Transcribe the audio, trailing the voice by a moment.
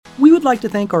would like to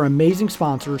thank our amazing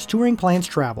sponsors, Touring Plans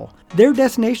Travel. Their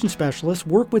destination specialists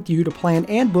work with you to plan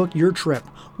and book your trip,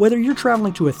 whether you're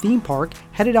traveling to a theme park,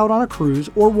 headed out on a cruise,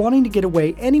 or wanting to get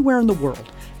away anywhere in the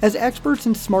world. As experts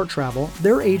in smart travel,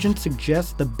 their agents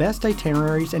suggest the best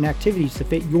itineraries and activities to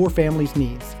fit your family's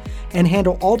needs, and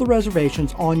handle all the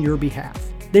reservations on your behalf.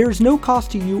 There is no cost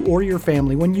to you or your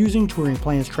family when using Touring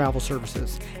Plans Travel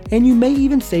services, and you may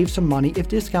even save some money if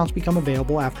discounts become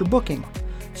available after booking.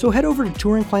 So head over to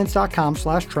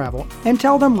touringplans.com/travel and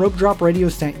tell them Rope Drop Radio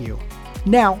sent you.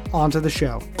 Now, on to the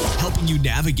show. Helping you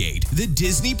navigate the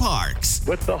Disney parks.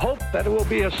 With the hope that it will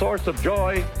be a source of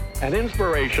joy and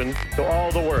inspiration to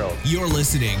all the world. You're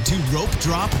listening to Rope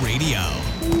Drop Radio.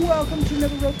 Welcome to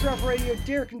another Rope Drop Radio.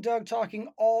 Derek and Doug talking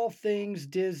all things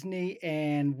Disney,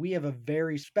 and we have a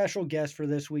very special guest for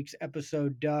this week's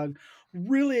episode, Doug.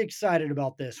 Really excited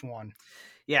about this one.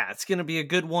 Yeah, it's going to be a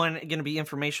good one, going to be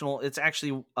informational. It's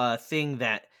actually a thing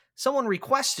that someone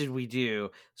requested we do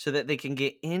so that they can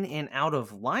get in and out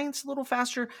of lines a little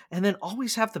faster and then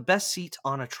always have the best seat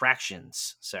on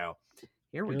attractions. So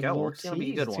here we go. It's going to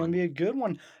be a good one. It's going to be a good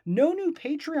one. No new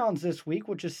Patreons this week,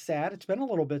 which is sad. It's been a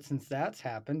little bit since that's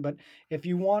happened. But if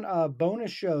you want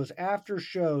bonus shows, after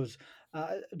shows,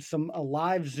 some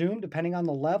live Zoom, depending on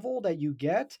the level that you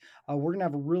get, we're going to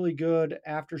have a really good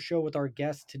after show with our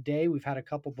guests today. We've had a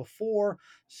couple before.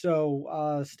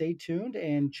 So stay tuned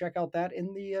and check out that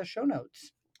in the show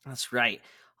notes. That's right.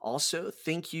 Also,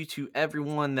 thank you to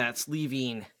everyone that's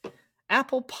leaving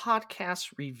Apple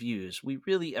Podcast reviews. We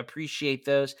really appreciate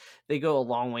those. They go a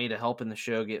long way to helping the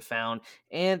show get found,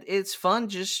 and it's fun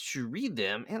just to read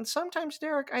them. And sometimes,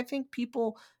 Derek, I think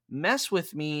people mess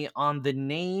with me on the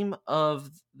name of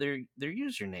their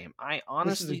username. I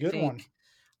honestly think one.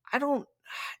 I don't.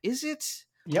 Is it?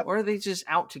 Yep. Or are they just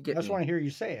out to get me? I just want to hear you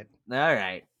say it. All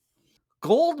right.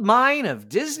 Gold Mine of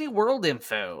Disney World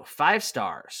Info, 5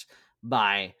 stars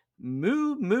by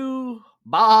Moo Moo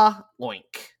Ba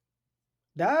Loink.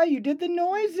 You did the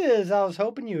noises. I was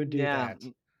hoping you would do that.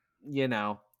 You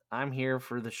know, I'm here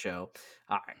for the show.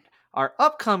 All right. Our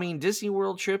upcoming Disney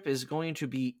World trip is going to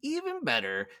be even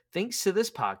better thanks to this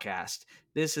podcast.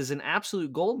 This is an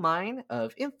absolute gold mine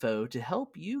of info to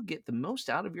help you get the most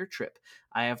out of your trip.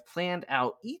 I have planned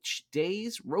out each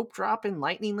day's rope drop and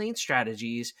lightning lane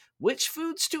strategies, which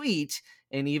foods to eat,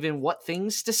 and even what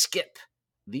things to skip.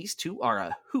 These two are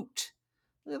a hoot.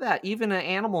 Look at that. Even an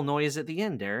animal noise at the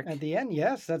end, Derek. At the end,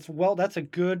 yes. That's a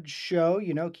good show,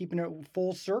 keeping it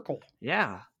full circle.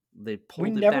 Yeah. They pulled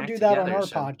we it never back do that together, on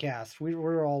our podcast.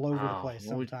 We're all over the place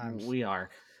sometimes. We are.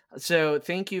 So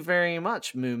thank you very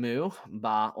much, Moo Moo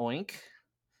Ba Oink.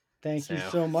 Thank you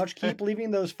so much. Keep leaving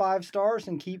those 5 stars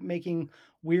and keep making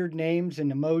weird names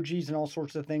and emojis and all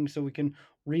sorts of things so we can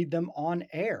read them on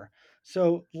air.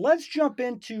 So let's jump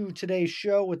into today's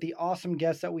show with the awesome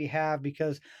guests that we have,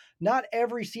 because not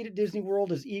every seat at Disney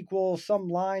World is equal. Some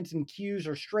lines and queues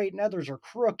are straight and others are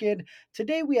crooked.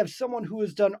 Today we have someone who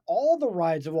has done all the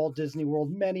rides of Walt Disney World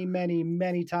many, many,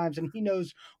 many times, and he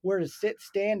knows where to sit,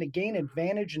 stand, to gain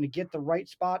advantage, and to get the right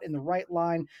spot in the right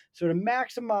line. So to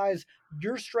maximize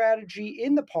your strategy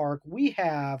in the park, we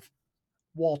have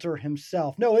Walter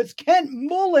himself. No, it's Kent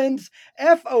Mullins,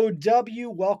 FOW.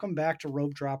 Welcome back to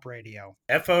Rope Drop Radio.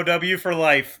 FOW for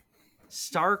life.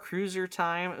 Star Cruiser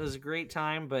time. It was a great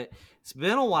time, but it's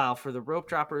been a while for the rope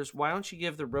droppers. Why don't you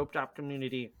give the rope drop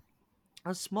community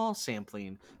a small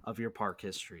sampling of your park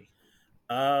history?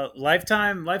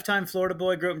 Lifetime Florida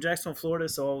boy. Grew up in Jacksonville, Florida,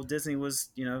 so Disney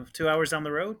was 2 hours down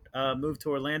the road. Moved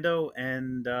to Orlando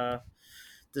and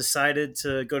decided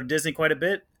to go to Disney quite a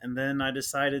bit, and then I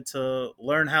decided to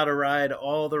learn how to ride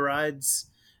all the rides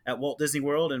at Walt Disney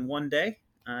World in one day.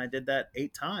 I did that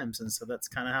 8 times, and so that's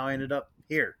kind of how I ended up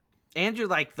here. And you're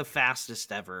like the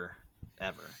fastest ever.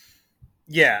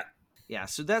 Yeah. Yeah,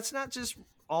 so that's not just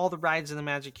all the rides in the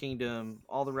Magic Kingdom,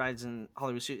 all the rides in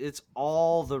Hollywood Studios. It's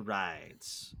all the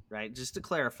rides, right? Just to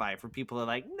clarify for people that are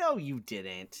like, no, you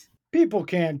didn't. People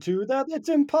can't do that. It's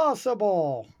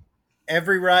impossible.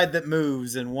 Every ride that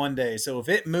moves in one day. So if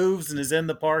it moves and is in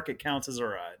the park, it counts as a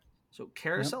ride. So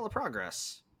Carousel of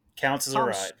Progress counts as a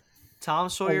ride. Tom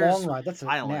Sawyer's a long ride. That's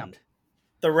Island. Nap.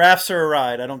 The rafts are a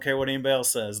ride. I don't care what anybody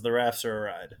else says. The rafts are a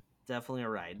ride. Definitely a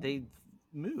ride. They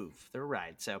move. They're a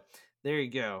ride. So there you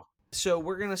go. So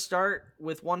we're going to start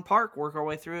with one park, work our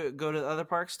way through it, go to the other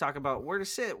parks, talk about where to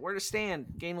sit, where to stand,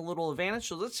 gain a little advantage.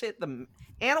 So let's hit the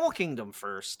Animal Kingdom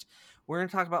first. We're going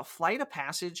to talk about Flight of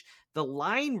Passage. The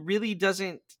line really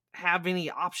doesn't have any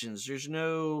options. There's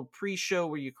no pre-show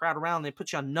where you crowd around. They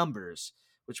put you on numbers,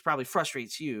 which probably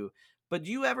frustrates you. But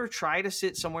do you ever try to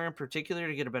sit somewhere in particular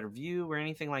to get a better view or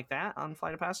anything like that on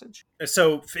Flight of Passage?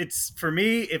 So it's for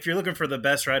me, if you're looking for the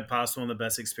best ride possible and the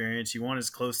best experience, you want as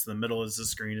close to the middle as the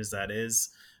screen as that is.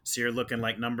 So you're looking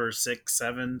like number 6,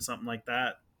 7, something like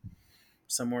that,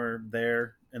 somewhere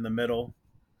there in the middle.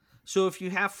 So if you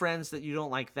have friends that you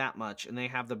don't like that much and they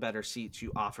have the better seats,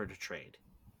 you offer to trade.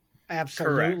 Correct.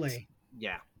 Absolutely.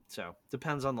 Yeah. So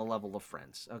depends on the level of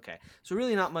friends. Okay. So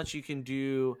really not much you can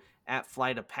do at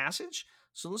Flight of Passage.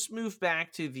 So let's move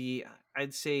back to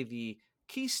I'd say the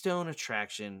keystone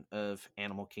attraction of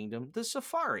Animal Kingdom, the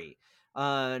safari.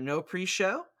 No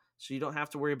pre-show, so you don't have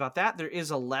to worry about that. There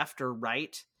is a left or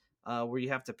right where you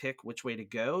have to pick which way to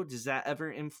go. Does that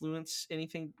ever influence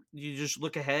anything? You just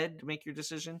look ahead to make your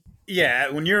decision? Yeah,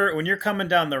 when you're coming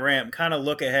down the ramp, kind of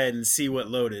look ahead and see what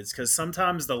load is, because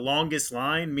sometimes the longest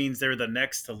line means they're the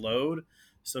next to load.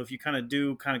 So if you kind of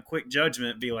do kind of quick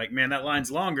judgment, be like, man, that line's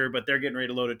longer, but they're getting ready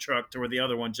to load a truck to where the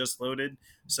other one just loaded.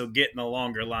 So get in the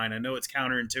longer line. I know it's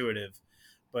counterintuitive,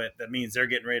 but that means they're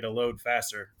getting ready to load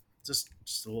faster. Just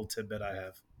a little tidbit I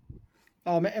have.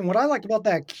 And what I like about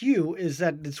that queue is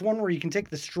that it's one where you can take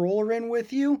the stroller in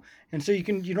with you, and so you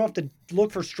don't have to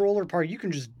look for stroller park. You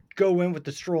can just go in with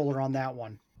the stroller on that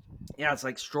one. Yeah, it's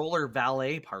like stroller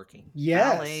valet parking.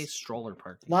 Valet Yes, stroller a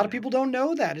parking, lot of people don't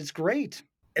know that. It's great.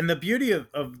 And the beauty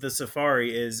of the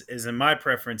Safari is in my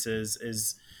preferences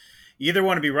is you either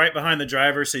want to be right behind the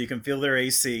driver so you can feel their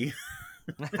AC,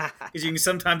 because you can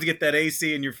sometimes get that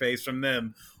AC in your face from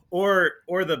them, or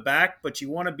the back, but you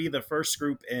want to be the first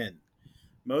group in.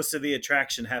 Most of the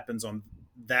attraction happens on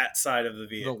that side of the the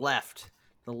vehicle. left,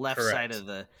 the left side Correct. of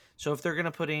the. So if they're going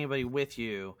to put anybody with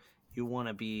you, you want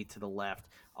to be to the left.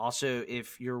 Also,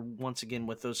 if you're once again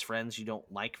with those friends you don't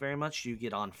like very much, you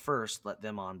get on first, let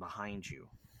them on behind you.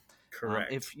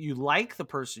 Correct. If you like the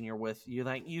person you're with,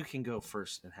 you can go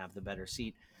first and have the better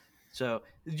seat. So,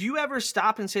 do you ever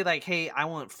stop and say like, "Hey, I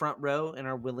want front row," and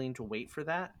are willing to wait for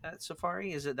that at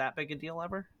Safari? Is it that big a deal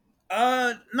ever?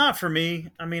 Not for me.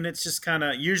 I mean, it's just kind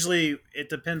of usually it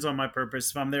depends on my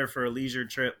purpose. If I'm there for a leisure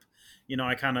trip,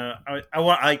 I kind of I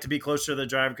like to be closer to the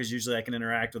driver because usually I can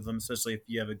interact with them, especially if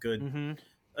you have Mm-hmm.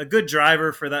 a good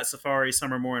driver for that safari.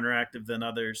 Some are more interactive than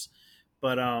others,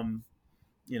 but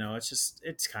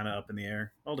it's kind of up in the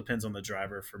air. All depends on the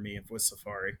driver for me with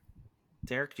safari.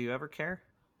 Derek, do you ever care?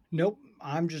 Nope,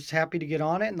 I'm just happy to get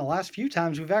on it. And the last few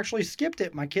times we've actually skipped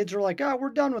it. My kids are like, "Oh, we're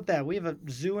done with that. We have a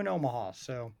zoo in Omaha."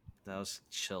 So, Those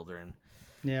children.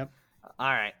 yeah. All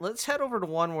right, let's head over to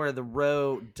one where the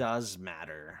row does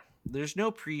matter. There's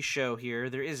no pre-show here.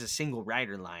 There is a single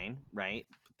rider line, right?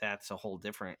 But that's a whole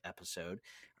different episode.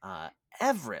 Uh,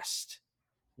 Everest.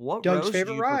 What Doug's rows do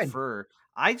favorite you ride. prefer?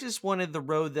 I just wanted the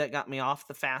road that got me off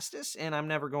the fastest, and I'm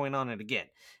never going on it again.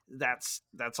 That's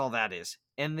all that is.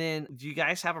 And then, do you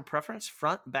guys have a preference?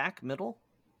 Front, back, middle?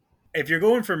 If you're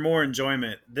going for more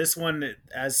enjoyment, this one,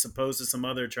 as opposed to some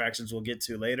other attractions we'll get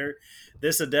to later,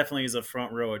 this definitely is a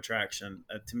front row attraction.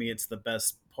 To me, it's the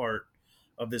best part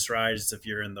of this ride is if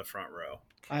you're in the front row.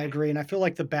 I Okay, agree, and I feel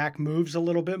like the back moves a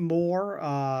little bit more,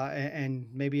 and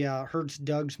maybe hurts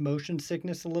Doug's motion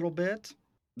sickness a little bit.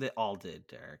 they all did,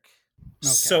 Derek.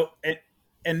 Okay. So,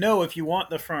 and no, if you want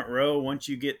the front row, once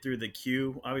you get through the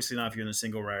queue, obviously not if you're in the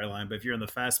single rider line, but if you're in the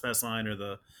fast pass line or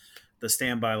the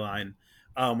standby line,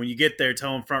 when you get there,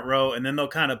 tell them front row, and then they'll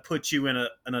kind of put you in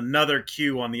another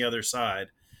queue on the other side.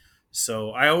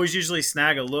 So I always usually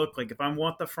snag a look. Like if I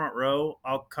want the front row,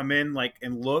 I'll come in like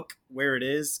and look where it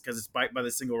is because it's by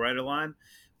the single rider line.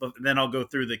 But then I'll go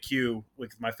through the queue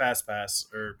with my fast pass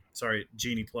or sorry,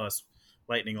 Genie Plus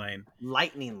Lightning Lane.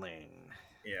 Lightning Lane.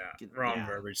 Yeah, wrong Yeah.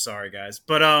 verbiage. Sorry guys.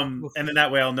 But and then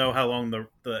that way I'll know how long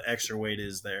the extra wait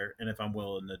is there and if I'm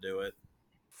willing to do it.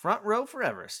 Front row for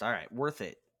Everest. All right, worth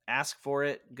it. Ask for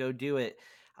it. Go do it.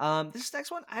 This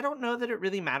next one, I don't know that it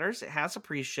really matters. It has a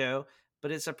pre-show, but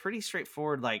it's a pretty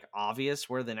straightforward, like obvious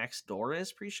where the next door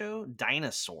is. Pre-show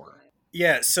Dinosaur.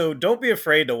 Yeah, so don't be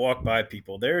afraid to walk by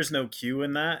people. There is no queue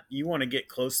in that. You want to get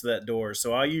close to that door.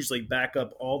 So I usually back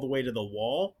up all the way to the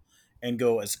wall and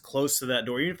go as close to that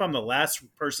door. Even if I'm the last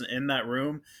person in that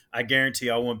room, I guarantee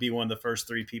I won't be one of the first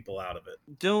 3 people out of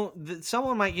it.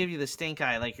 Someone might give you the stink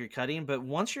eye like you're cutting, but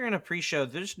once you're in a pre-show,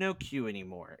 there's no queue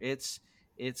anymore. It's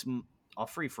a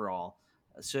free for all.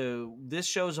 So this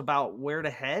show's about where to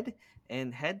head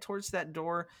and head towards that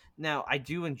door. Now, I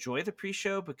do enjoy the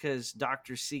pre-show because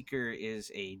Dr. Seeker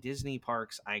is a Disney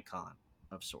Parks icon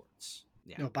of sorts.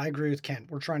 Yeah. Nope, I agree with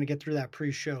Kent. We're trying to get through that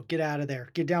pre-show. Get out of there.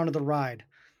 Get down to the ride.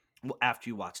 Well, after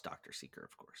you watch Dr. Seeker,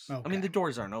 of course. I mean, Okay. the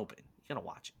doors aren't open. You gotta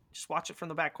watch it. Just watch it from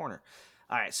the back corner.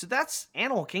 All right, so that's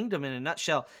Animal Kingdom in a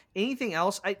nutshell. Anything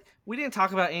else? We didn't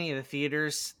talk about any of the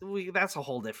theaters. That's a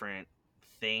whole different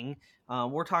thing.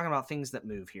 We're talking about things that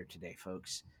move here today,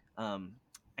 folks.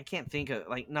 I can't think of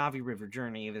like Navi River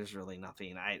Journey. There's really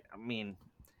nothing. I mean,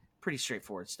 pretty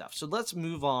straightforward stuff. So let's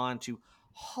move on to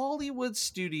Hollywood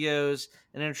Studios,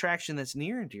 an attraction that's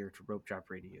near and dear to Rope Drop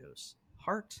Radio's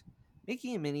heart,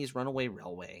 Mickey and Minnie's Runaway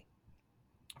Railway.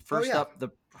 Oh First yeah. up, the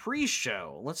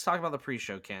pre-show. Let's talk about the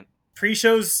pre-show, Kent.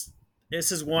 Pre-shows,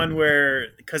 this is one where,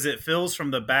 because it fills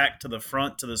from the back to the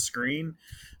front to the screen,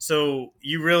 so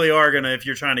you really are gonna, if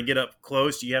you're trying to get up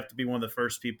close, you have to be one of the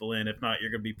first people in. If not,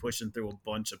 you're gonna be pushing through a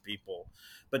bunch of people.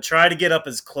 But try to get up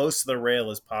as close to the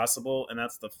rail as possible, and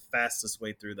that's the fastest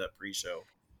way through that pre-show.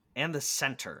 And the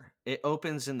center. It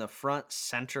opens in the front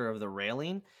center of the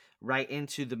railing, right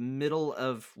into the middle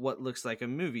of what looks like a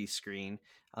movie screen.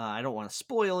 I don't want to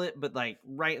spoil it, but like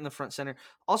right in the front center.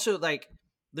 Also, like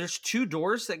there's two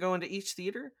doors that go into each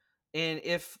theater, and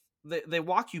if they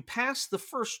walk you past the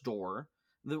first door,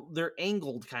 they're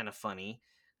angled kind of funny,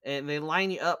 and they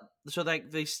line you up so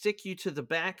that they stick you to the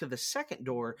back of the second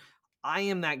door. I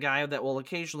am that guy that will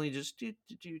occasionally just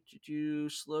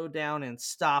slow down and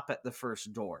stop at the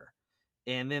first door.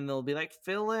 And then they'll be like,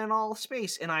 fill in all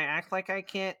space. And I act like I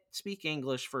can't speak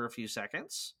English for a few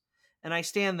seconds. And I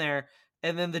stand there.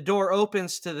 And then the door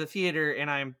opens to the theater, and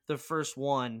I'm the first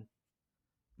one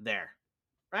there.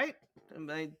 Right? Am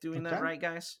I doing that Okay. right,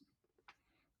 guys?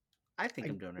 I think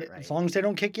I'm doing it right. As long as they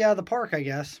don't kick you out of the park, I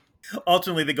guess.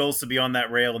 Ultimately, the goal is to be on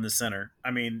that rail in the center. I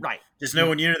mean, Right. just know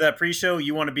when you enter that pre-show,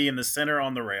 you want to be in the center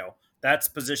on the rail. That's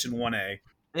position 1A.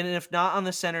 And if not on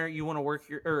the center, you want to work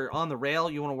or on the rail,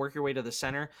 you want to work your way to the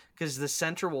center, because the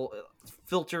center will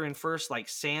filter in first like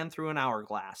sand through an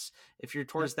hourglass. If you're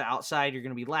towards the outside, you're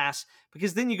going to be last,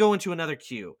 because then you go into another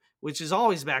queue, which is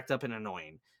always backed up and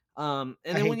annoying. And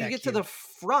then when you get to the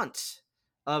front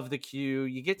of the queue,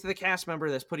 you get to the cast member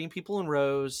that's putting people in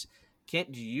rows.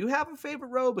 Kent, do you have a favorite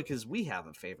row? Because we have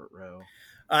a favorite row.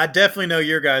 I definitely know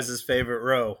your guys' favorite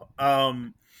row.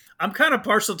 I'm kind of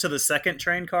partial to the second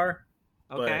train car.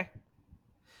 Okay.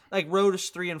 Like rows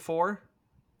 3 and 4?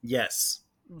 Yes.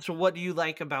 So what do you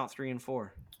like about 3 and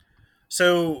 4?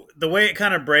 So the way it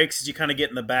kind of breaks is you kind of get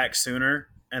in the back sooner,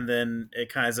 and then it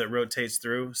kind of as it rotates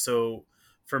through. So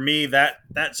for me, that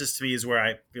just to me is where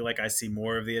I feel like I see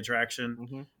more of the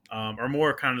attraction, or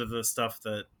more kind of the stuff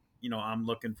that I'm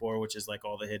looking for, which is like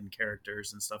all the hidden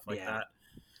characters and stuff like that.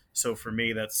 So for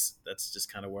me, that's just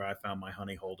kind of where I found my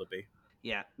honey hole to be.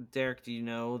 Yeah, Derek, do you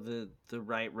know the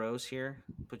right rows here?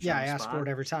 I ask for it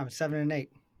every time. 7 and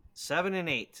 8. 7 and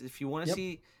 8. If you want to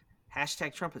see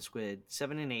hashtag Trumpet Squid,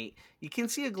 7 and 8, you can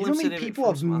see a You know glimpse how of many it. people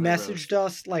have messaged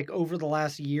us like over the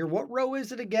last year? What row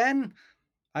is it again?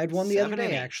 I had one the other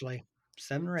day actually.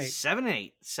 7 or 8. 7 and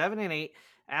 8. 7 and 8.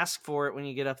 Ask for it when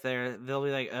you get up there. They'll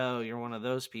be like, "Oh, you're one of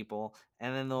those people,"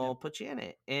 and then they'll put you in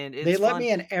it. And it's they let fun.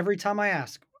 me in every time I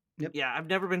ask. Yep. Yeah, I've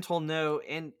never been told no.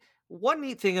 And one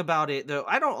neat thing about it, though,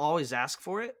 I don't always ask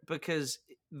for it because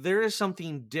there is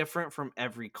something different from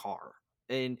every car.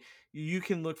 And you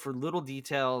can look for little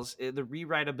details. The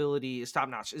rewritability is top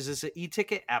notch. Is this an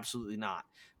e-ticket? Absolutely not.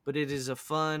 But it is a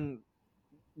fun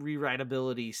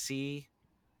rewritability C,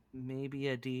 maybe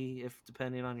a D, if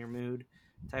depending on your mood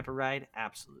type of ride.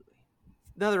 Absolutely.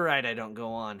 Another ride I don't go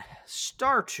on,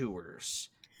 Star Tours.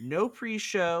 No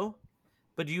pre-show.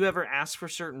 But do you ever ask for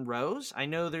certain rows? I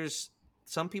know there's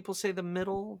some people say the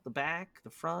middle, the back, the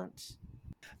front.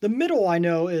 The middle I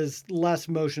know is less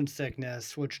motion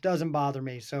sickness, which doesn't bother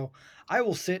me. So I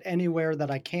will sit anywhere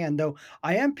that I can, though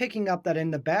I am picking up that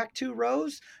in the back 2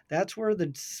 rows, that's where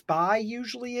the spy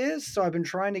usually is. So I've been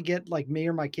trying to get like me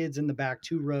or my kids in the back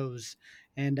 2 rows.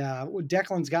 And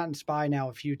Declan's gotten spy now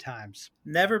a few times.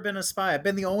 Never been a spy. I've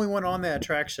been the only one on the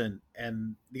attraction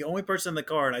and the only person in the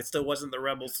car, and I still wasn't the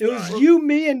rebel spy. It was you,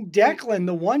 me, and Declan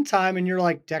the one time, and you're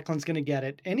like, Declan's going to get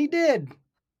it. And he did.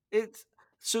 It's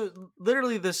so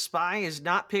literally the spy is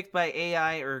not picked by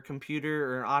AI or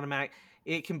computer or automatic.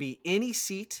 It can be any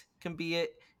seat, can be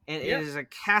it. And it is a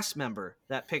cast member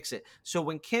that picks it. So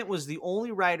when Kent was the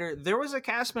only rider, there was a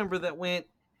cast member that went,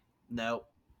 nope,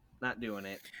 not doing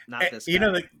it. Not this guy. You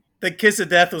know, the kiss of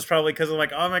death was probably because I'm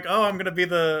like, I'm going to be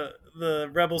the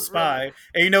rebel spy.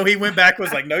 And he went back and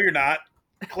was like, no, you're not.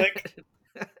 Click.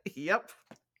 Yep.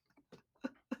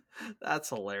 That's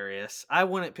hilarious. I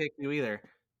wouldn't pick you either.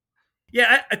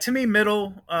 Yeah, to me,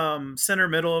 center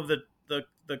middle of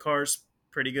the car's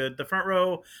pretty good. The front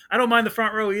row, I don't mind the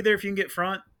front row either if you can get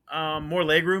front. More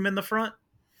leg room in the front.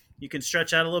 You can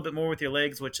stretch out a little bit more with your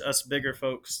legs, which us bigger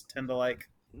folks tend to like.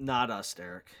 Not us,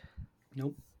 Derek.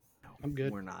 Nope. I'm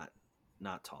good. We're not.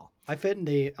 not tall. I fit in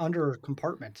the under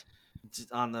compartment.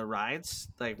 On the rides,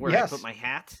 like where I put Yes. my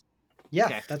hat. Yeah,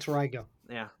 Okay. that's where I go.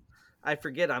 Yeah. I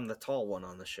forget I'm the tall one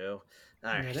on the show.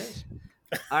 All It right. is.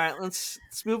 All right, let's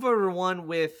move over to one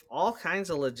with all kinds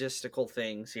of logistical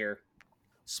things here.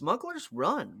 Smuggler's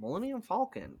Run, Millennium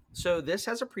Falcon. So this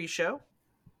has a pre-show.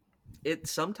 It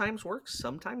sometimes works,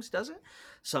 sometimes doesn't.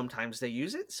 Sometimes they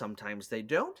use it, sometimes they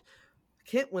don't.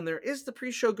 Kent, when there is the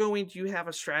pre-show going, do you have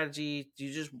a strategy? Do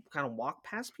you just kind of walk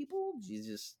past people? Do you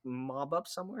just mob up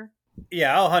somewhere?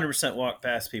 Yeah, I'll 100% walk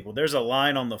past people. There's a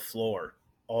line on the floor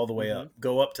all the way Mm-hmm. up.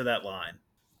 Go up to that line.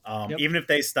 Yep. Even if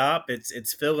they stop,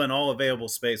 it's filling all available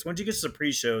space. Once you get to the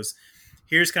pre-shows,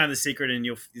 here's kind of the secret, and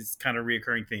it's kind of a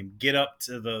reoccurring theme. Get up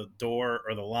to the door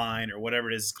or the line or whatever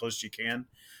it is as close as you can.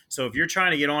 So if you're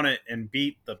trying to get on it and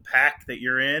beat the pack that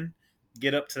you're in,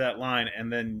 get up to that line,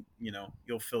 and then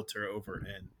you'll filter over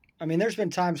in. I mean, there's been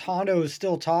times Hondo is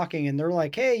still talking and they're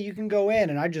like, hey, you can go in.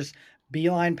 And I just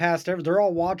beeline past they're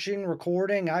all watching,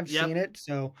 recording. I've Yep. seen it.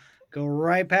 So go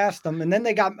right past them. And then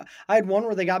I had one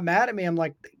where they got mad at me. I'm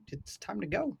like, it's time to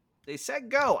go. They said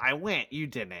go. I went. You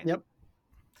didn't. Yep.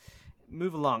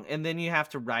 Move along. And then you have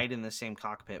to ride in the same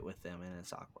cockpit with them, and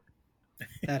it's awkward.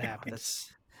 That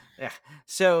happens. Yeah.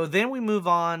 So then we move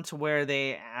on to where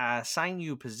they assign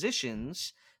you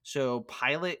positions. So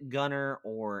pilot, gunner,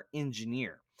 or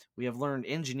engineer. We have learned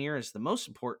engineer is the most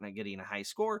important at getting a high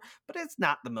score, but it's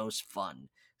not the most fun.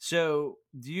 So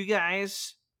do you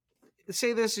guys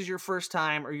say this is your first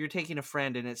time, or you're taking a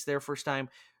friend and it's their first time?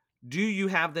 Do you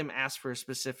have them ask for a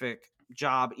specific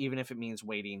job, even if it means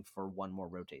waiting for one more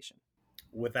rotation?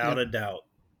 Without Yep. a doubt.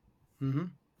 Mm-hmm.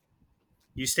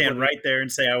 You stand right there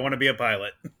and say, I want to be a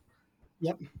pilot.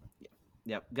 Yep.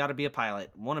 Yep. Got to be a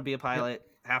pilot. Want to be a pilot.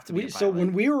 Have to be a pilot. So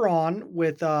when we were on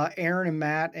with Aaron and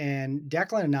Matt and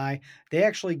Declan and I, they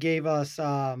actually gave us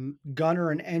gunner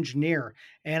and engineer.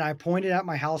 And I pointed at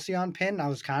my Halcyon pin. And I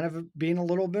was kind of being a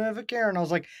little bit of a Karen. I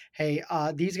was like, hey,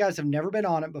 these guys have never been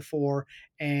on it before,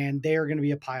 and they are going to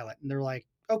be a pilot. And they're like,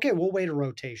 okay, we'll wait a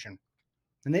rotation.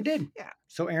 And they did. Yeah.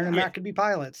 So Aaron and Matt could be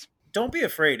pilots. Don't be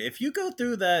afraid. If you go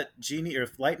through that Genie or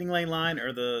Lightning Lane line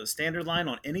or the standard line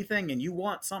on anything and you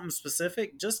want something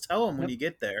specific, just tell them when you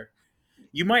get there.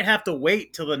 You might have to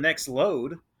wait till the next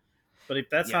load, but if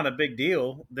that's not a big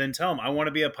deal, then tell them, I want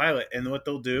to be a pilot. And what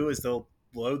they'll do is they'll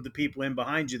load the people in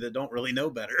behind you that don't really know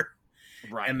better.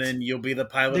 Right. And then you'll be the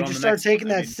pilot They on just the next start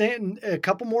taking one. a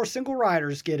couple more single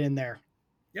riders get in there.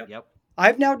 Yep.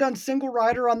 I've now done single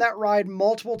rider on that ride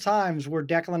multiple times where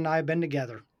Declan and I have been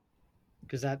together.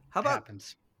 Because that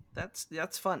happens.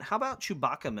 That's fun. How about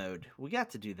Chewbacca mode? We got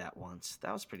to do that once.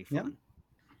 That was pretty fun. Yep.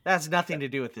 That has nothing to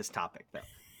do with this topic, though.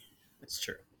 It's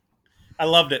true. I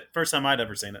loved it. First time I'd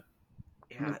ever seen it.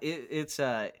 Yeah, it's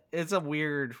a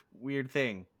weird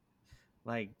thing.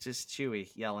 Like just Chewie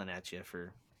yelling at you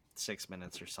for 6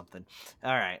 minutes or something.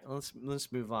 All right,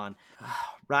 let's move on.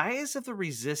 Rise of the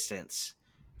Resistance.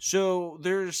 So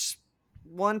there's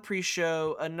one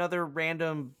pre-show, another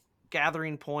random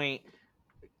gathering point,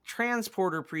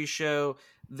 transporter pre-show.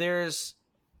 There's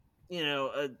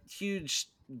a huge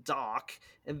dock,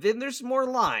 and then there's more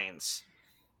lines,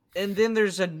 and then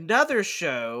there's another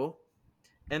show,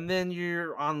 and then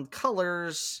you're on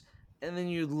colors, and then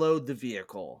you load the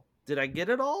vehicle. Did I get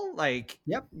it all? Like,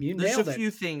 yep, you there's nailed a it. few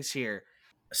things here.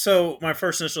 So my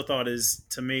first initial thought is,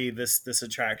 to me, this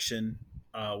attraction,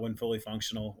 when fully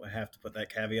functional, I have to put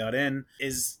that caveat in,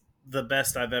 is the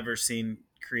best I've ever seen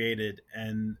created,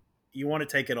 and you want to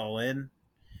take it all in.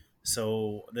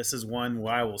 So this is one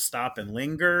where I will stop and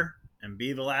linger and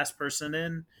be the last person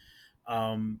in.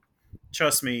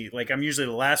 Trust me, like I'm usually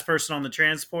the last person on the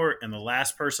transport and the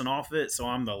last person off it, so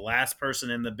I'm the last person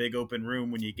in the big open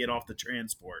room when you get off the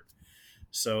transport.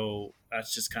 So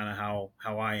that's just kind of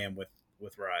how I am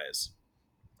with Rise.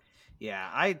 Yeah,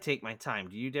 I take my time.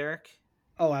 Do you, Derek?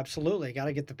 Oh, absolutely. Got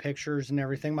to get the pictures and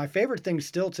everything. My favorite thing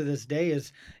still to this day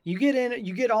is you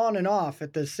get on and off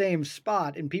at the same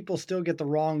spot and people still get the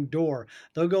wrong door.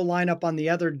 They'll go line up on the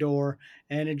other door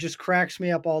and it just cracks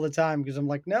me up all the time because I'm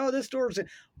like, no, this door's,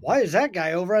 why is that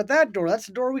guy over at that door? That's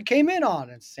the door we came in on.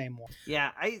 It's the same one.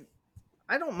 Yeah,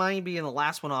 I don't mind being the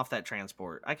last one off that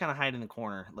transport. I kind of hide in the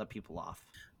corner, let people off.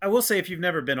 I will say, if you've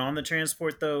never been on the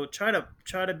transport though, try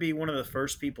to be one of the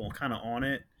first people kind of on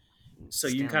it. So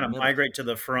you can kind of migrate to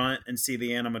the front and see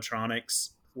the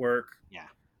animatronics work. Yeah.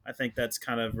 I think that's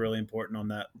kind of really important on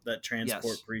that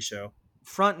transport pre-show.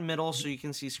 Front and middle, so you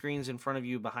can see screens in front of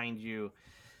you, behind you,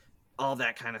 all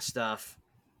that kind of stuff.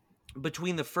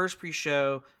 Between the first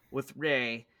pre-show with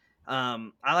Ray, I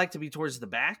like to be towards the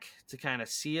back to kind of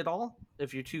see it all.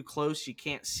 If you're too close, you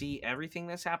can't see everything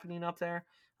that's happening up there.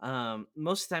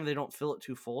 Most of the time they don't fill it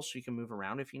too full, so you can move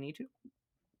around if you need to.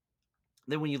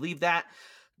 Then when you leave that,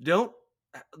 don't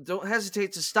don't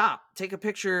hesitate to stop. Take a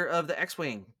picture of the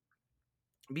X-wing.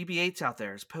 BB-8's out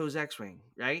there. It's Poe's X-wing,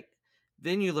 right?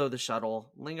 Then you load the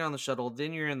shuttle, linger on the shuttle.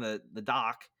 Then you're in the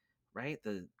dock, right?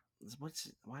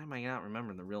 Why am I not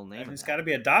remembering the real name And of it's that? got to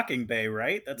be a docking bay,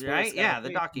 right? That's where it's Right? got to Yeah, the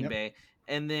be. docking Yep. bay.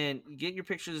 And then you get your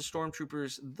pictures of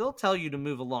stormtroopers. They'll tell you to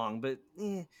move along, but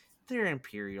they're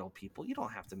Imperial people. You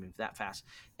don't have to move that fast.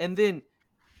 And then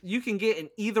you can get in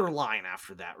either line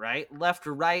after that, right? Left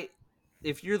or right.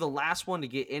 If you're the last one to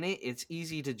get in it, it's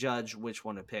easy to judge which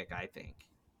one to pick, I think.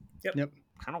 Yep. Yep.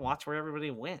 Kind of watch where everybody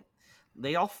went.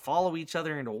 They all follow each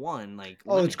other into one, like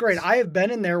Oh, it's great. lemmings. I have been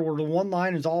in there where the one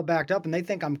line is all backed up and they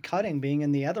think I'm cutting being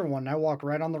in the other one. And I walk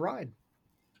right on the ride.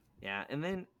 Yeah, and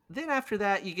then after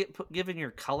that you get given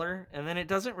your color, and then it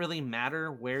doesn't really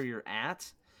matter where you're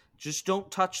at. Just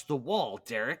don't touch the wall,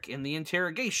 Derek, in the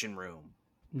interrogation room.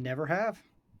 Never have.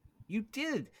 You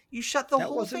did. You shut the That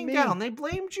whole wasn't thing me. down. They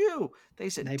blamed you. They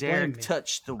said They blame Derek me.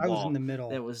 touched the I was in wall. the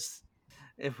middle. It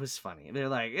was funny. They're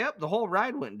like, "Yep, the whole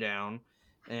ride went down,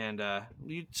 and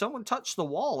someone touched the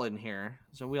wall in here."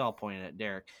 So we all pointed at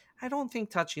Derek. I don't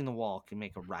think touching the wall can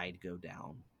make a ride go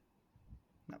down.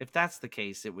 No. If that's the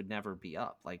case, it would never be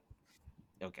up. Like,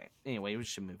 okay. Anyway, we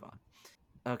should move on.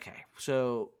 Okay,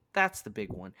 so that's the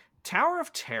big one. Tower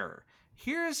of Terror.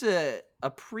 Here's a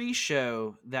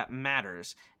pre-show that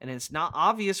matters, and it's not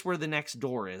obvious where the next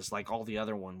door is, like all the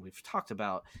other one we've talked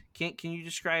about. Can you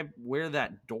describe where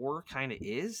that door kind of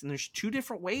is? And there's two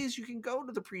different ways you can go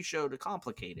to the pre-show to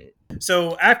complicate it.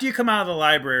 So after you come out of the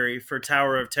library for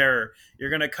Tower of Terror,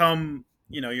 you're gonna come.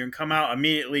 You're gonna come out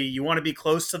immediately. You want to be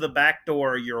close to the back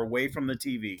door. You're away from the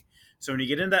TV. So when you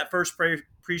get in that first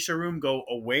pre-show room, go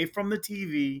away from the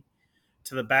TV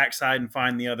to the back side and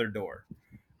find the other door.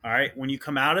 All right. When you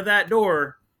come out of that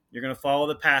door, you're gonna follow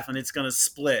the path, and it's gonna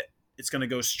split. It's gonna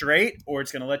go straight, or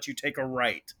it's gonna let you take a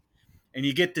right, and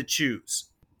you get to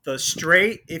choose. The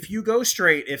straight. If you go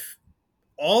straight, if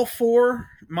all four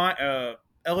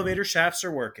elevator shafts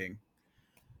are working,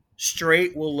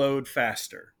 straight will load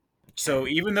faster. So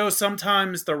even though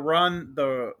sometimes the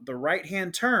right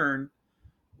hand turn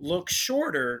looks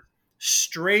shorter,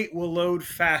 straight will load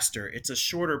faster. It's a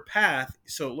shorter path,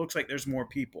 so it looks like there's more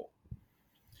people.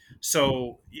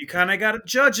 So you kind of got to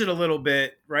judge it a little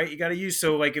bit, right? You got to use,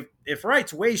 so like if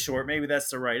right's way short, maybe that's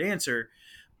the right answer.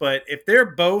 But if they're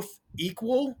both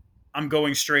equal, I'm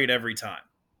going straight every time.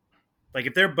 Like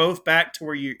if they're both back to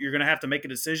where you're going to have to make a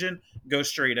decision, go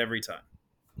straight every time.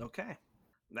 Okay.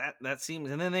 That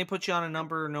seems, and then they put you on a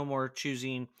number, no more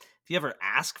choosing. If you ever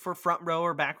ask for front row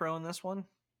or back row in this one?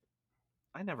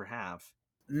 I never have.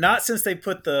 Not since they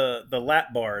put the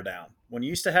lap bar down. When you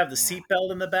used to have the Yeah.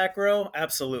 seatbelt in the back row,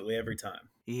 absolutely every time.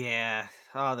 Yeah.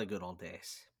 Oh, the good old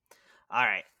days. All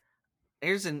right.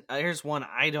 Here's one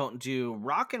I don't do.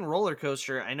 Rock and Roller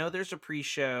Coaster. I know there's a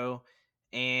pre-show,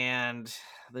 and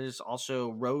there's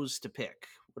also rows to pick.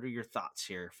 What are your thoughts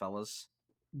here, fellas?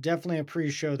 Definitely a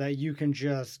pre-show that you can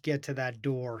just get to that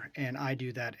door, and I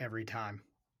do that every time.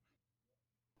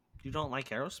 You don't like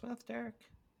Aerosmith, Derek?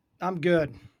 I'm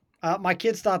good. My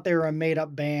kids thought they were a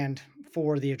made-up band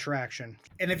for the attraction.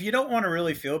 And if you don't want to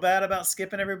really feel bad about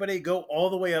skipping everybody, go all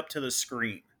the way up to the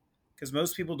screen. Because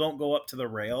most people don't go up to the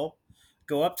rail.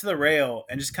 Go up to the rail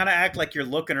and just kind of act like you're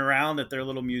looking around at their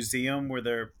little museum where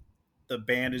the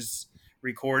band is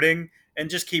recording, and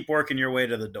just keep working your way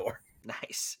to the door.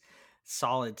 Nice.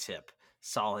 Solid tip.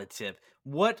 Solid tip.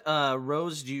 What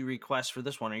rows do you request for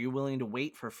this one? Are you willing to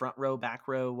wait for front row, back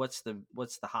row? What's the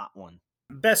hot one?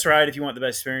 Best ride, if you want the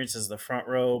best experience, is the front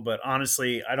row. But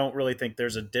honestly, I don't really think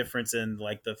there's a difference in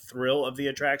like the thrill of the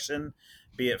attraction,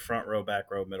 be it front row,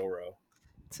 back row, middle row.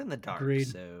 It's in the dark, Agreed.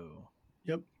 so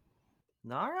Yep.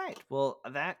 all right. Well,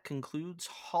 that concludes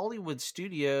Hollywood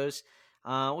Studios.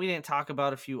 We didn't talk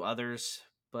about a few others,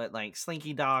 but like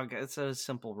Slinky Dog, it's a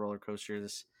simple roller coaster,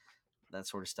 that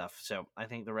sort of stuff. So I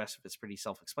think the rest of it's pretty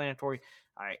self-explanatory.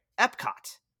 All right,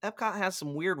 Epcot. Epcot has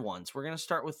some weird ones. We're going to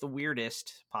start with the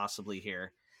weirdest possibly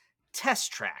here.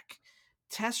 Test Track.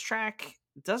 Test Track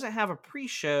doesn't have a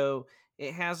pre-show.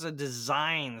 It has a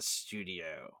design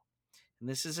studio. And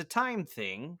this is a time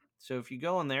thing. So if you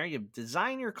go in there, you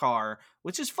design your car,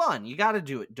 which is fun. You got to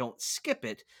do it. Don't skip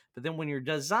it. But then when you're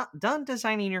done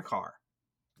designing your car,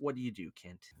 what do you do,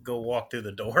 Kent? Go walk through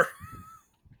the door.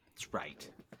 That's right.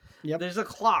 Yep. There's a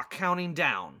clock counting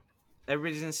down.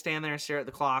 Everybody's going to stand there and stare at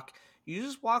the clock. You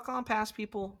just walk on past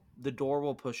people. The door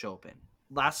will push open.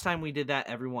 Last time we did that,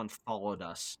 everyone followed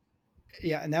us.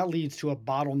 Yeah, and that leads to a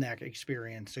bottleneck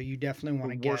experience. So you definitely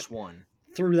want to The get worst one.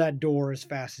 through that door as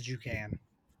fast as you can.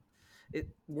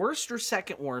 Worst or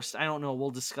second worst, I don't know.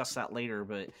 We'll discuss that later.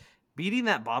 But beating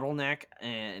that bottleneck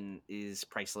and is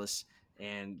priceless.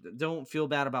 And don't feel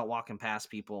bad about walking past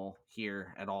people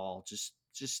here at all. Just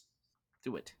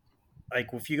do it. Like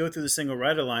if you go through the single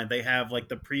rider line, they have like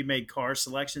the pre-made car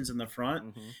selections in the front,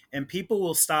 Mm-hmm. and people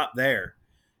will stop there.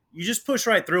 You just push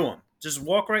right through them. Just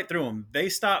walk right through them. They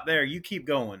stop there. You keep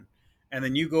going, and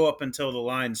then you go up until the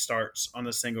line starts on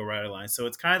the single rider line. So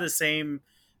it's kind of the same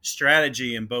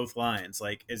strategy in both lines.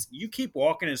 Like as you keep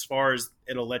walking as far as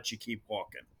it'll let you keep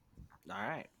walking. All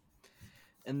right.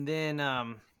 And then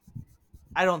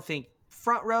I don't think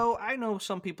front row. I know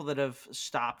some people that have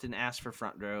stopped and asked for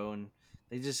front row, and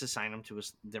they just assign them to a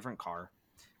different car.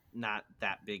 Not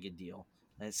that big a deal.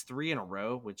 And it's 3 in a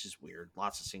row, which is weird.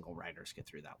 Lots of single riders get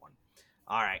through that one.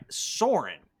 All right,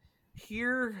 Soren.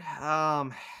 Here,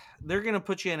 they're gonna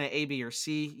put you in an A, B, or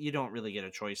C. You don't really get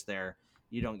a choice there.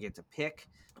 You don't get to pick.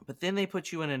 But then they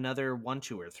put you in another 1,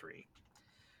 2, or 3.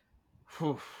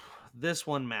 Whew. This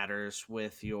one matters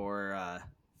with your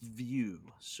view,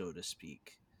 so to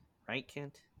speak, right,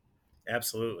 Kent?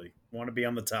 Absolutely, want to be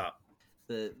on the top.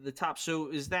 The top. So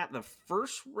is that the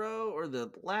first row or the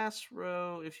last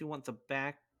row? If you want the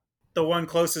back, The one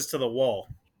closest to the wall.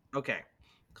 okay,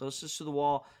 closest to the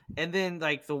wall, and then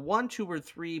like the 1, 2, or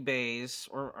 3 bays,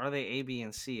 or are they A, B,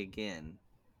 and C again?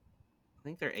 I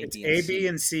think they're A, It's B, and A, B, C.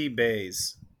 and C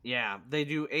bays. Yeah, they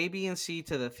do A, B, and C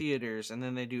to the theaters, and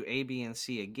then they do A, B, and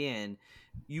C again.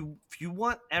 If you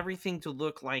want everything to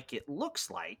look like it looks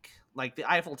like the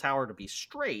Eiffel Tower to be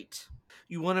straight,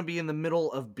 you want to be in the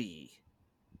middle of B.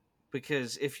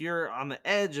 Because if you're on the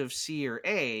edge of C or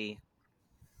A,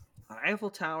 the Eiffel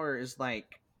Tower is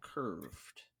like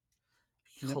curved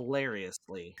Yep.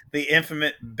 hilariously. The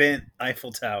infamous bent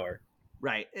Eiffel Tower.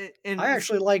 Right. And I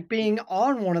actually like being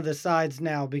on one of the sides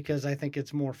now because I think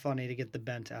it's more funny to get the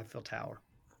bent Eiffel Tower.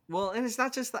 well, and it's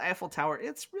not just the Eiffel Tower,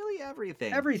 it's really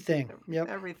everything. Everything. Yep.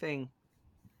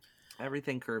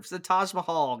 Everything curves. The Taj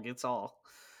Mahal gets all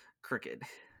crooked.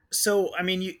 So I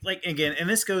mean, you like again, and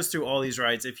this goes through all these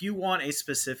rides. If you want a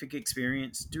specific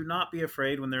experience, do not be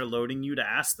afraid when they're loading you to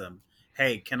ask them,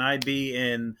 "Hey, can I be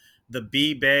in the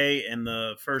B bay in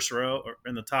the first row or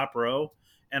in the top row?"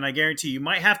 And I guarantee you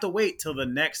might have to wait till the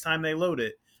next time they load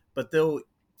it, but they'll.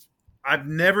 I've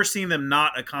never seen them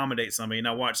not accommodate somebody. And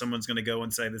I watch someone's going to go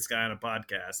and say this guy on a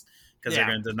podcast because they're Yeah.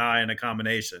 going to deny an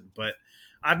accommodation, but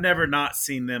I've never not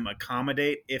seen them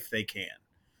accommodate if they can.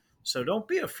 So don't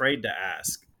be afraid to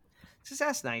ask. Just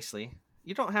ask nicely.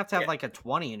 You don't have to have Yeah. like a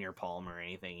 20 in your palm or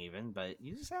anything even, but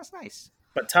you just ask nice.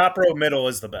 But top row middle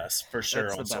is the best for sure.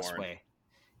 That's the on best Soarin'. way.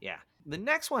 Yeah. The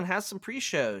next one has some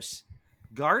pre-shows.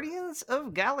 Guardians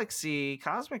of Galaxy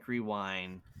Cosmic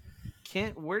Rewind.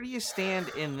 Kent, where do you stand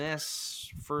in this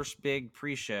first big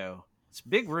pre-show? It's a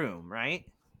big room, right?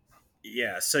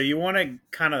 Yeah, so you want to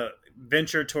kind of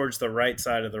venture towards the right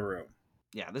side of the room.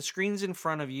 Yeah, the screen's in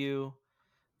front of you,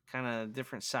 kind of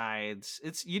different sides.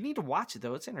 You need to watch it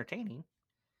though. It's entertaining.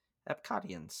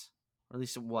 Epcottians. Or at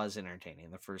least it was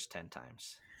entertaining the first 10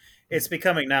 times. It's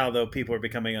becoming now, though, people are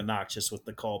becoming obnoxious with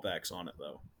the callbacks on it,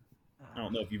 though. I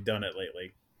don't know if you've done it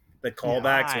lately. The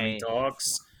callbacks when he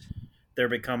talks, they're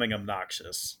becoming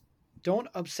obnoxious. Don't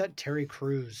upset Terry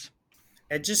Crews.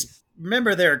 And just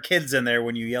remember there are kids in there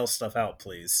when you yell stuff out,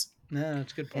 please. No,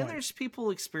 that's a good point. And there's people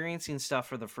experiencing stuff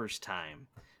for the first time.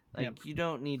 Like, Yep. you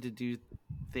don't need to do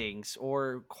things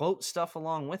or quote stuff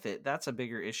along with it. That's a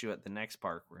bigger issue at the next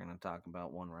park. We're going to talk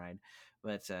about one ride.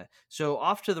 But so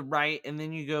off to the right, and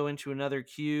then you go into another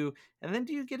queue. And then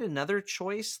do you get another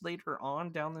choice later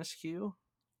on down this queue?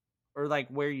 Or like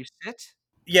where you sit?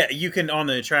 Yeah, you can on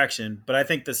the attraction, but I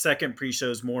think the second pre-show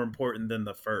is more important than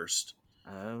the first.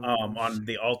 Oh, On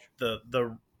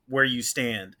the where you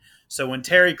stand. So when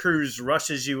Terry Crews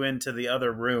rushes you into the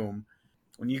other room,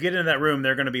 when you get into that room,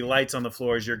 there are going to be lights on the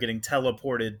floor as you're getting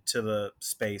teleported to the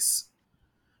space.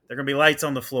 There are going to be lights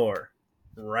on the floor.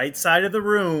 Right side of the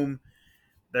room,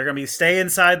 they're going to be stay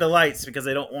inside the lights because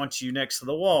they don't want you next to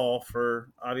the wall for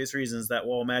obvious reasons. That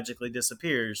wall magically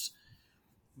disappears.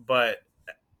 But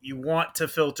you want to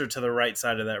filter to the right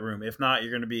side of that room. If not,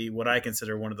 you're going to be what I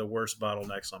consider one of the worst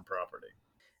bottlenecks on property.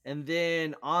 and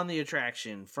then on the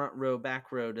attraction, front row,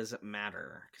 back row, doesn't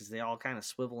matter because they all kind of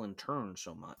swivel and turn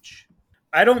so much.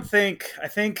 I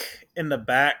think in the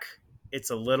back, it's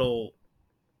a little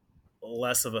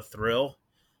less of a thrill.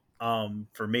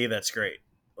 For me, that's great.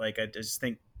 Like, I just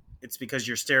think it's because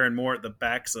you're staring more at the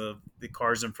backs of the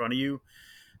cars in front of you.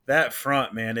 That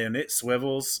front, man, and it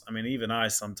swivels. I mean, even I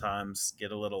sometimes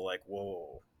get a little like,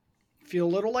 whoa. Feel a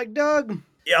little like Doug.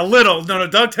 Yeah, a little. No,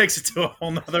 Doug takes it to a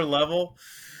whole nother level.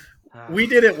 We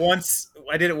did it once.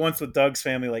 I did it once with Doug's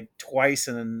family, like twice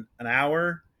in an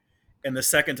hour. And the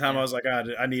second time, I Yeah. was like,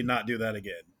 I need not do that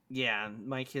again. Yeah,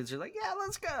 my kids are like, yeah,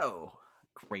 let's go.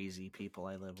 Crazy people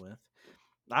I live with.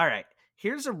 All right,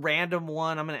 here's a random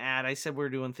one I'm going to add. I said we're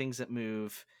doing things that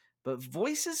move, but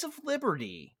Voices of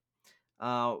Liberty,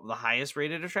 the highest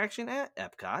rated attraction at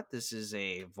Epcot. This is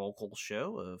a vocal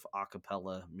show of a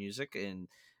cappella music and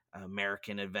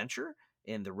American adventure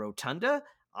in the Rotunda.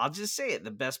 I'll just say it.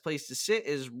 The best place to sit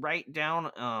is right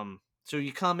down. So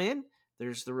you come in,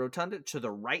 there's the Rotunda. To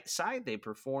the right side, they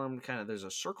performed kind of, there's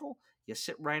a circle. You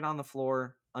sit right on the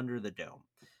floor under the dome.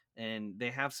 And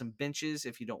they have some benches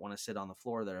if you don't want to sit on the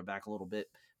floor that are back a little bit,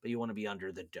 but you want to be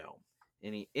under the dome.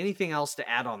 Anything else to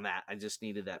add on that? I just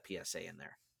needed that PSA in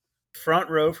there. Front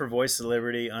row for Voice of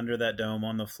Liberty under that dome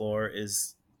on the floor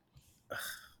is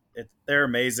they're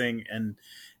amazing, and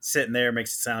sitting there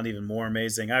makes it sound even more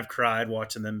amazing. I've cried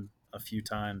watching them a few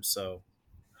times, so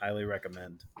highly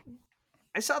recommend.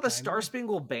 I saw the Star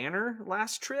Spangled Banner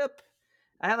last trip.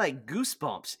 I had like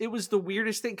goosebumps. It was the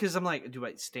weirdest thing because I'm like, do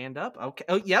I stand up? Okay.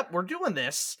 Oh, yep, we're doing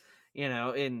this.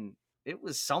 And it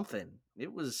was something.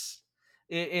 It was,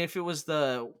 if it was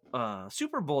the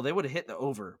Super Bowl, they would have hit the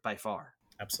over by far.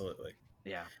 Absolutely.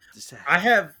 Yeah. Just, I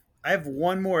have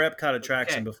one more Epcot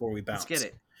attraction okay, before we bounce. let's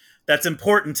get it. That's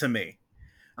important to me.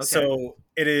 Okay. So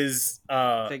it is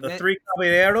the Figment? Three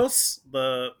Caballeros,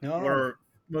 No. or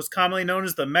most commonly known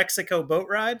as the Mexico boat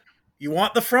ride. You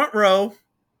want the front row,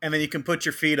 and then you can put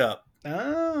your feet up.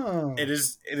 Oh.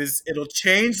 It'll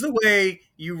change the way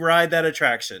you ride that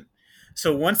attraction.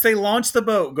 So once they launch the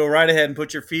boat, go right ahead and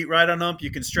put your feet right on them.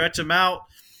 You can stretch them out.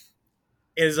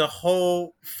 It is a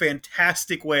whole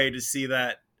fantastic way to see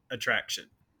that attraction.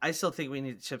 I still think we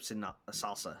need chips and a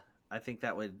salsa. I think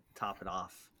that would top it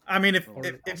off. I mean, if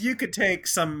you could take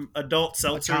some adult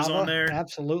seltzers Matava? on there,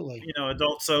 Absolutely.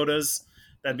 Adult sodas,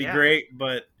 that'd be Yeah. great.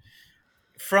 But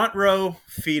front row,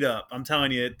 feet up. I'm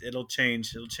telling you, it'll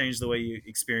change. It'll change the way you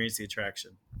experience the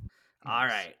attraction. All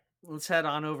right, let's head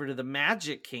on over to the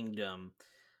Magic Kingdom.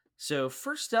 So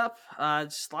first up,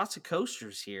 just lots of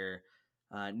coasters here.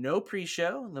 No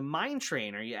pre-show. The Mine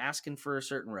Train. Are you asking for a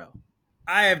certain row?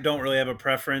 Don't really have a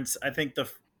preference. I think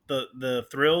the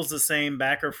thrill's the same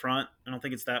back or front. I don't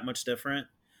think it's that much different.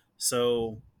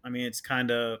 So I mean, it's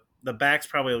kind of the back's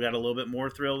probably got a little bit more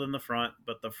thrill than the front,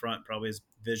 but the front probably is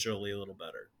visually a little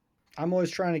better. I'm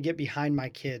always trying to get behind my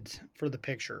kids for the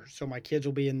picture, so my kids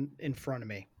will be in front of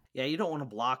me. Yeah, you don't want to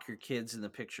block your kids in the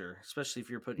picture, especially if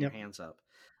you're putting Yep. your hands up.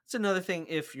 It's another thing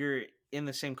if you're in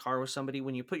the same car with somebody,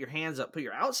 when you put your hands up, put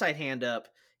your outside hand up,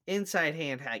 inside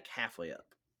hand like halfway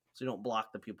up. So you don't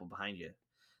block the people behind you.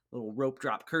 Little rope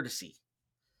drop courtesy.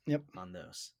 Yep. On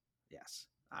those. Yes.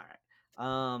 All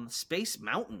right. Space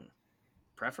Mountain.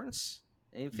 Preference?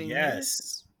 Anything?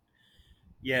 Yes.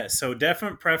 Yeah, so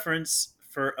definite preference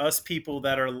for us people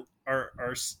that are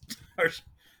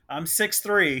I'm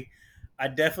 6'3". I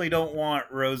definitely don't want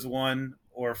rows 1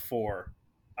 or 4.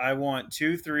 I want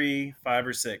 2, 3, 5,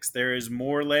 or 6. There is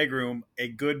more leg room, a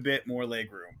good bit more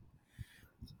leg room.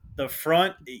 The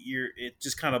front, it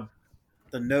just kind of,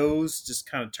 the nose just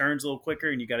kind of turns a little quicker,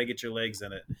 and you got to get your legs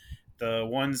in it. The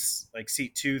ones like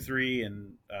seat 2, 3,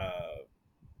 and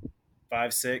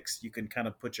 5, 6, you can kind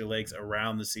of put your legs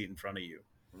around the seat in front of you.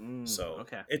 So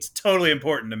okay. It's totally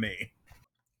important to me.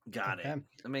 Got it.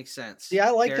 That makes sense. Yeah,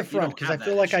 I like Derek, the front because I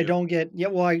feel like I don't get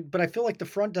but I feel like the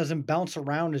front doesn't bounce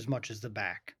around as much as the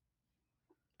back.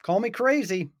 Call me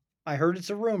crazy. I heard it's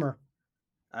a rumor.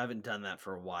 I haven't done that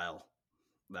for a while.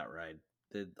 That ride.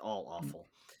 They're all awful.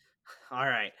 All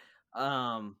right.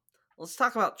 Let's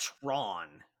talk about Tron.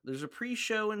 There's a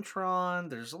pre-show in Tron,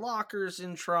 there's lockers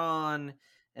in Tron,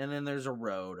 and then there's a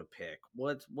row to pick.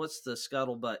 What's the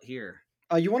scuttlebutt here?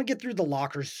 You want to get through the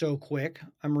lockers so quick.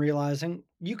 I'm realizing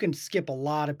you can skip a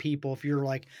lot of people if you're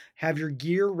like, have your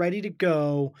gear ready to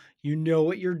go. You know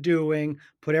what you're doing.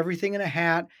 Put everything in a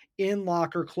hat, in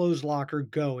locker, close locker,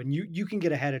 go. And you can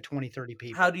get ahead of 20, 30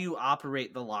 people. How do you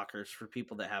operate the lockers for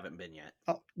people that haven't been yet?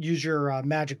 Use your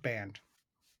magic band.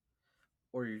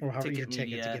 Or your ticket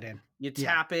media. to get in. You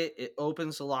tap it, it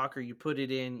opens the locker, you put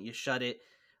it in, you shut it.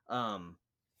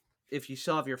 If you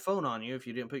still have your phone on you, if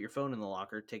you didn't put your phone in the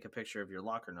locker, take a picture of your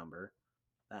locker number.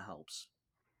 That helps.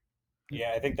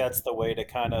 Yeah, I think that's the way to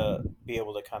kind of be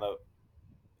able to kind of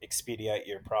expedite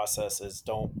your process is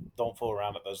don't fool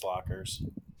around at those lockers.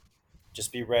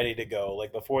 Just be ready to go.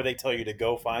 Like before they tell you to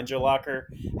go find your locker,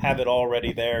 have it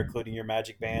already there, including your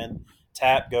magic band.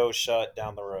 Tap, go, shut,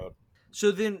 down the road. So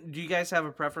then, do you guys have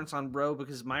a preference on row?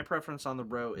 Because my preference on the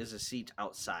row is a seat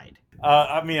outside.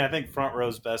 I mean, I think front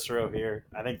row's best row here.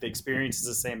 I think the experience is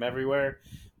the same everywhere,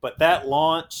 But that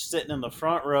launch, sitting in the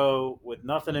front row with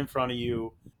nothing in front of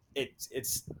you,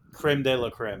 it's creme de la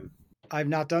creme. I've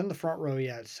not done the front row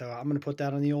yet, so I'm going to put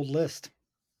that on the old list.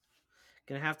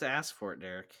 Gonna have to ask for it,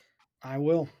 Derek. I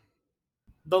will.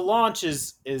 The launch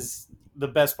is the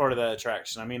best part of that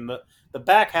attraction. I mean, the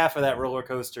back half of that roller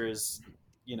coaster is,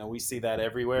 we see that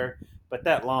everywhere, but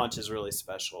that launch is really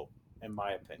special, in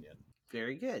my opinion.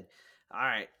 Very good. All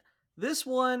right. This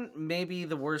one may be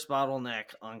the worst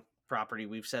bottleneck on property.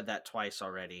 We've said that twice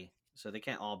already, so they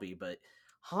can't all be. But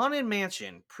Haunted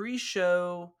Mansion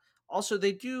pre-show. Also,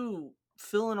 they do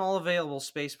fill in all available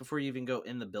space before you even go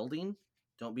in the building.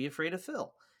 Don't be afraid of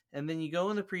fill. And then you go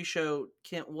in the pre-show.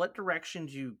 Kent, what direction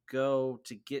do you go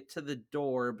to get to the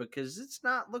door? Because it's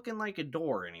not looking like a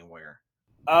door anywhere.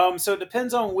 So it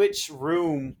depends on which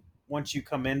room once you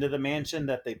come into the mansion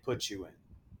that they put you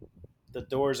in. The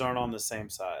doors aren't on the same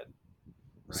side.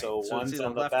 Right. So it's one's either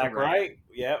on the left or back right,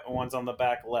 yeah, and one's on the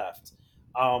back left.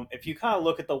 If you kind of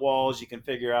look at the walls, you can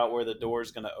figure out where the door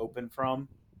is going to open from.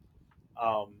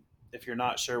 If you're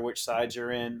not sure which side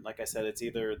you're in, like I said, it's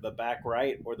either the back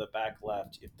right or the back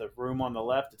left. If the room on the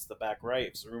left, it's the back right. If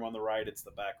it's the room on the right, it's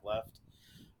the back left.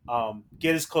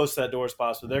 Get as close to that door as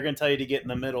possible. They're going to tell you to get in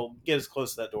the middle. Get as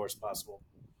close to that door as possible.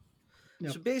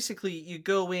 Yep. So basically, you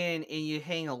go in and you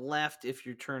hang a left if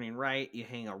you're turning right. You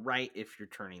hang a right if you're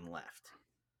turning left.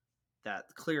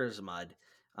 That clear as mud.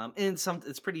 And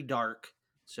it's pretty dark,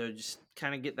 so just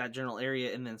kind of get that general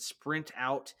area and then sprint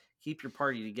out. Keep your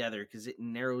party together because it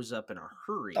narrows up in a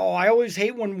hurry. Oh, I always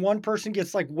hate when one person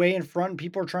gets like way in front and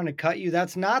people are trying to cut you.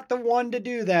 That's not the one to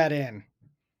do that in.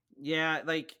 Yeah,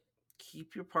 like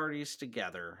keep your parties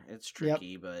together. It's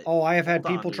tricky, but oh, I have had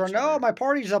hold on people to trying each to, other. my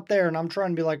party's up there, and I'm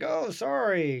trying to be like, oh,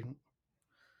 sorry.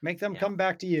 Make them Yeah. come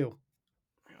back to you.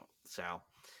 So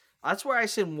that's where I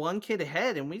send one kid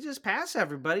ahead, and we just pass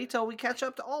everybody till we catch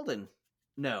up to Alden.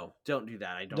 No, don't do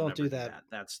that. I don't ever do that.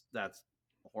 That's a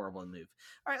horrible move.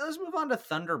 All right, let's move on to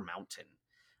Thunder Mountain.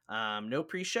 No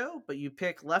pre-show, but you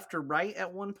pick left or right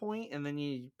at one point, and then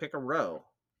you pick a row.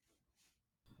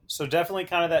 So definitely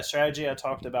kind of that strategy I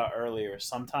talked about earlier.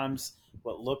 Sometimes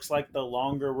what looks like the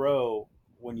longer row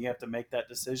when you have to make that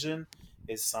decision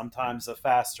is sometimes a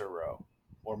faster row,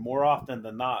 or more often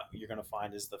than not, you're going to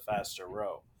find is the faster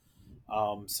row.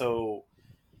 So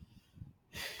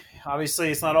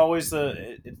obviously it's not always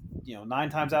 9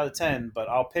 times out of 10, but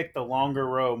I'll pick the longer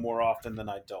row more often than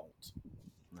I don't.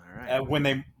 All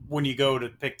right. When you go to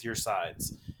pick your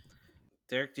sides.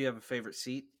 Derek, do you have a favorite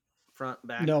seat? Front,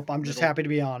 back? Nope, I'm just happy to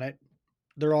be on it.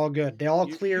 They're all good. They all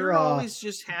clear. You're always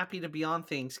just happy to be on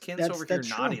things. Kent's over here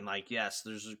nodding true. like, yes,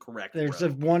 there's a correct There's row.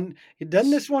 one.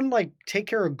 Doesn't this one like take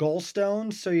care of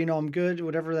gallstones? So I'm good.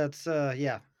 Whatever that's.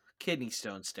 Yeah. Kidney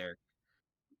stones, Derek.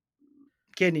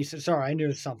 Kidneys. Sorry, I knew it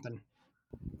was something.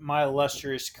 My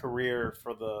illustrious career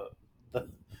for the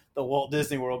Walt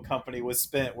Disney World Company was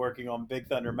spent working on Big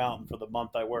Thunder Mountain for the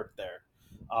month I worked there.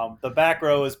 The back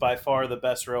row is by far the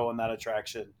best row in that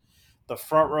attraction. The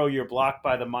front row, you're blocked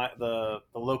by the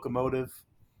locomotive.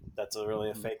 That's really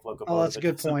a fake locomotive. Oh, that's a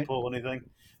good point. Pull anything.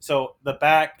 So the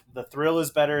back, the thrill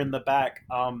is better in the back.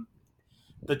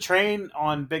 The train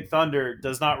on Big Thunder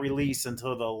does not release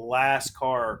until the last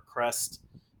car crest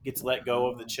gets let go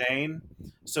of the chain.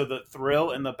 So the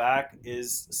thrill in the back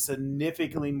is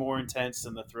significantly more intense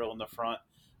than the thrill in the front.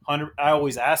 I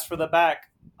always ask for the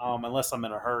back unless I'm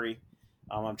in a hurry.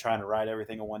 I'm trying to ride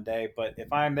everything in one day. But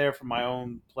if I'm there for my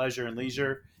own pleasure and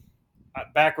leisure,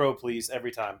 back row, please,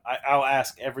 every time. I'll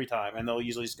ask every time, and they'll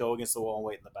usually just go against the wall and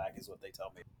wait in the back is what they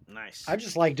tell me. Nice. I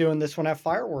just like doing this one at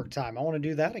firework time. I want to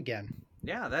do that again.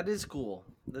 Yeah, that is cool.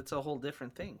 That's a whole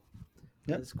different thing.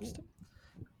 Yep. That's cool.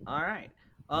 All right.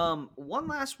 One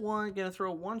last one. Gonna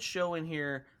throw one show in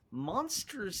here.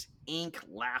 Monsters Inc.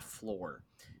 Laugh Floor.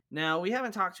 Now we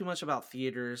haven't talked too much about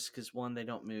theaters because one, they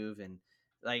don't move, and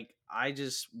like I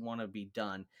just want to be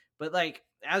done. But like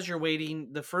as you're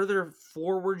waiting, the further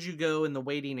forward you go in the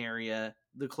waiting area,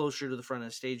 the closer to the front of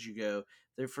the stage you go.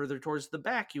 The further towards the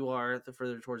back you are, the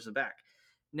further towards the back.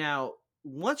 Now,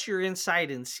 once you're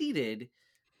inside and seated,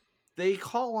 they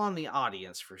call on the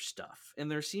audience for stuff, and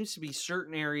there seems to be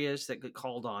certain areas that get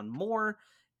called on more.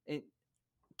 And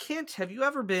Kent, have you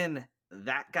ever been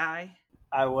that guy?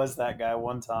 I was that guy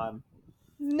one time.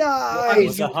 Nice. I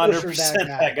was 100%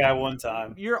 that guy one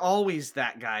time. You're always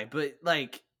that guy, but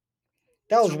like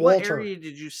that was so Walter. What area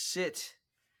did you sit?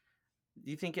 Do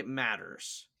you think it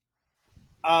matters?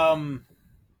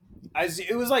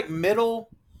 It was like middle.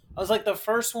 I was like the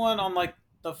first one on like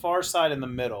the far side in the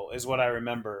middle is what I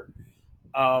remember.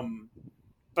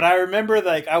 But I remember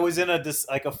like I was in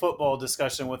a football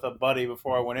discussion with a buddy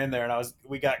before I went in there, and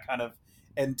we got kind of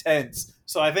and tense.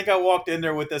 So I think I walked in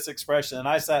there with this expression, and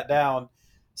I sat down,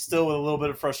 still with a little bit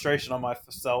of frustration on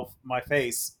my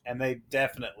face, and they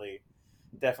definitely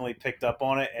picked up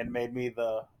on it and made me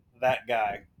that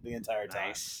guy the entire time.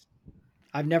 Nice.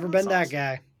 I've never That's been that awesome.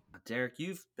 guy. Derek,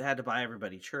 you've had to buy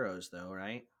everybody churros though,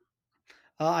 right?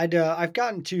 I've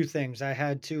gotten two things. I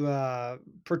had to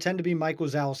pretend to be Mike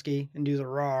Wazowski and do the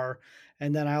RAR,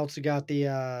 and then I also got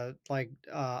the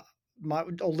my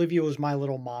Olivia was my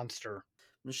little monster.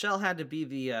 Michelle had to be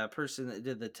the person that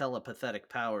did the telepathetic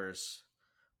powers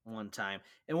one time.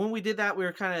 And when we did that, we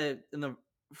were kind of in the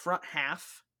front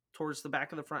half, towards the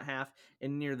back of the front half,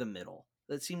 and near the middle.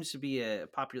 That seems to be a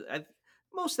popular.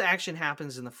 Most of the action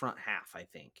happens in the front half, I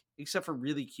think, except for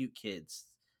really cute kids.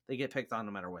 They get picked on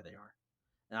no matter where they are.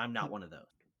 And I'm not one of those.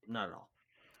 Not at all.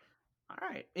 All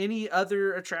right. Any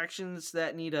other attractions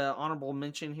that need a honorable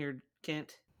mention here,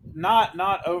 Kent? Not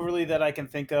overly that I can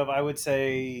think of. I would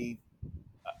say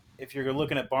if you're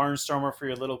looking at Barnstormer for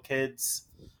your little kids,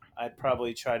 I'd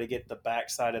probably try to get the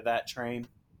backside of that train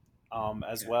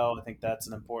as well. I think that's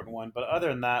an important one. But other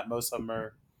than that, most of them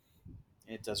are.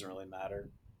 It doesn't really matter.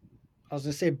 I was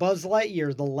gonna say Buzz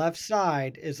Lightyear, the left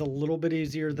side is a little bit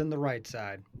easier than the right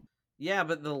side. Yeah,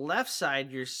 but the left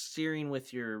side, you're steering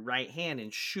with your right hand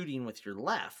and shooting with your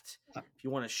left. If you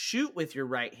want to shoot with your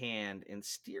right hand and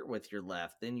steer with your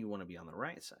left, then you want to be on the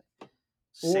right side.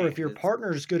 Or if your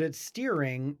partner's good at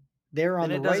steering, they're on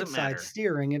the right side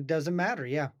steering. It doesn't matter.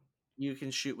 Yeah. You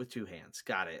can shoot with two hands.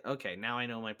 Got it. Okay, now I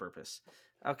know my purpose.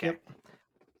 Okay. Yep.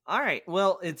 All right.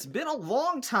 Well, it's been a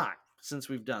long time since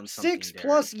we've done something.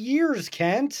 6+ years,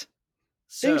 Kent.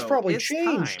 So things probably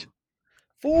changed. Time.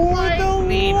 For lightning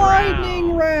the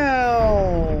lightning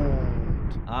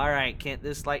round. All right, Kent,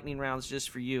 this lightning round's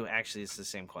just for you. Actually, it's the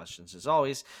same questions as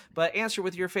always, but answer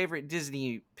with your favorite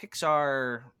Disney,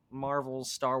 Pixar, Marvel,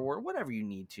 Star Wars, whatever you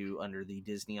need to under the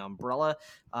Disney umbrella.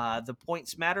 The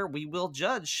points matter. We will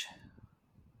judge.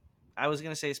 I was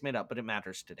going to say it's made up, but it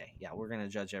matters today. Yeah, we're going to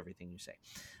judge everything you say.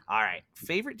 All right,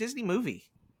 favorite Disney movie?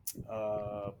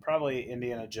 Probably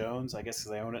Indiana Jones, I guess,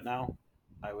 because they own it now.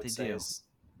 I would say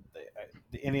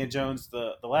the Indiana Jones,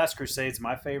 the Last Crusade's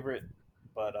my favorite,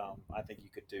 but I think you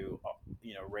could do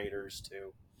Raiders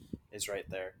too. Is right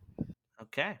there.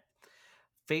 Okay.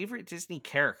 Favorite Disney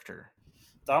character?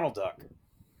 Donald Duck.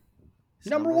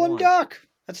 Number one duck.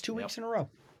 That's 2 weeks in a row.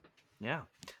 Yeah.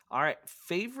 All right.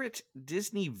 Favorite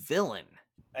Disney villain?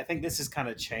 I think this has kind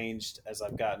of changed as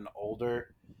I've gotten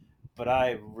older, but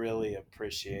I really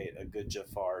appreciate a good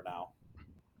Jafar now.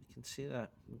 I can see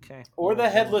that. Okay. Or the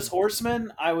Headless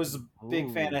Horseman. I was a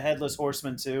big fan of Headless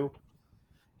Horseman too.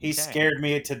 He scared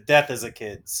me to death as a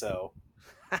kid, so.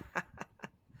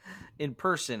 In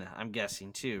person, I'm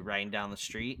guessing too, riding down the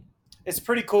street. It's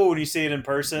pretty cool when you see it in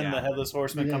person. Yeah. The Headless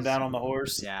Horseman come down on the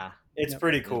horse. Yeah. It's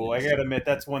pretty cool. I gotta admit,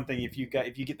 that's one thing. If you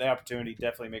get the opportunity,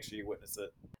 definitely make sure you witness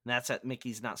it. And that's at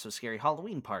Mickey's Not So Scary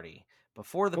Halloween Party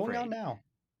before the parade. Going on now.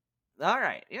 All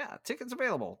right, yeah, tickets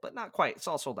available, but not quite. It's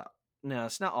all sold out. No,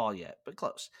 it's not all yet, but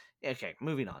close. Okay,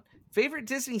 moving on. Favorite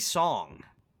Disney song?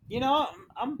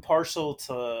 I'm partial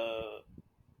to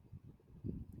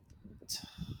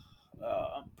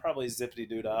probably Zippity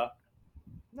Doo Dah.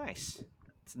 Nice.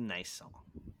 It's a nice song.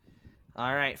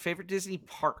 All right, favorite Disney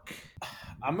park?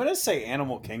 I'm going to say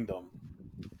Animal Kingdom.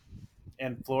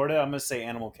 In Florida, I'm going to say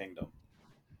Animal Kingdom.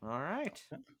 All right.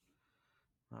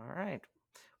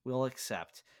 We'll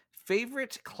accept.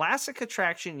 Favorite classic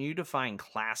attraction? You define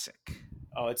classic.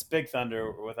 Oh, it's Big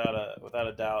Thunder without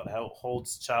a doubt. It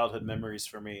holds childhood memories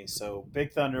for me. So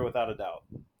Big Thunder without a doubt.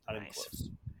 Not even close.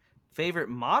 Favorite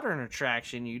modern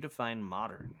attraction? You define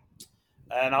modern.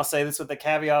 And I'll say this with the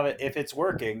caveat of if it's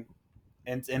working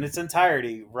in its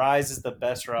entirety, Rise is the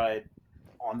best ride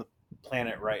on the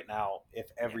planet right now if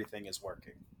everything is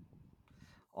working.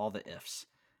 All the ifs.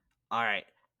 All right.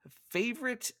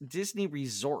 Favorite Disney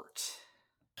resort?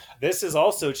 This has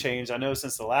also changed, I know,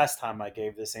 since the last time I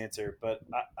gave this answer, but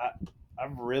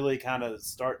I'm really kind of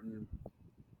starting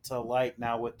to like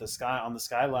now with the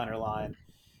Skyliner line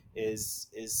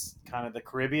is kind of the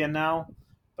Caribbean now.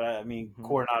 But I mean,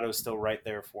 Coronado's still right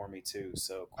there for me too.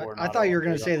 So I thought you were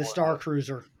going to say the Star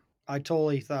Cruiser. I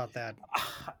totally thought that.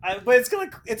 But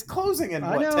it's closing in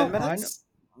 10 minutes?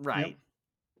 Right. Yep.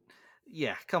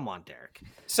 Yeah, come on, Derek.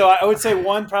 So I would say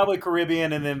one probably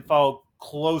Caribbean and then followed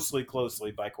closely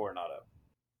by Coronado.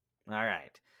 All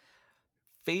right.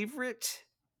 Favorite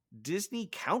Disney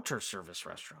counter service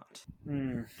restaurant?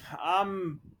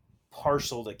 I'm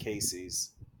partial to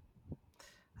Casey's.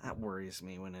 That worries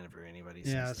me whenever anybody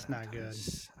says that. it's not good.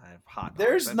 I have hot dogs.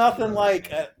 There's nothing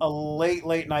like a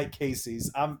late night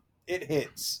Casey's. It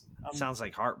hits. Sounds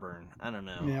like heartburn. I don't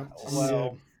know. Yeah, I'm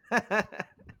Well, good.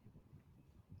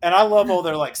 and I love all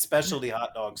their like specialty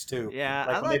hot dogs too. Yeah,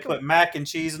 I Like when they like them. put mac and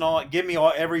cheese and all that. Give me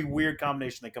every weird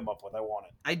combination they come up with. I want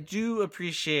it. I do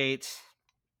appreciate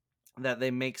that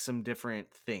they make some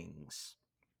different things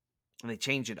and they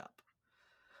change it up.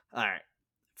 All right.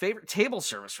 Favorite table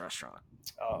service restaurant?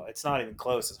 Oh, it's not even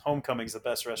close. Homecoming's the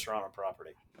best restaurant on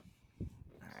property.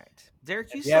 All right. Derek, you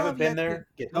If you still haven't have been yet to there,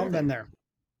 get I've there. been there.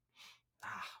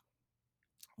 Ah,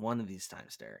 one of these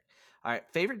times, Derek. All right.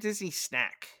 Favorite Disney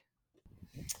snack?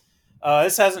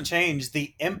 This hasn't changed.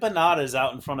 The empanadas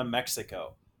out in front of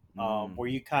Mexico, where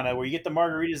you get the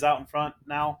margaritas out in front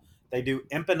now. They do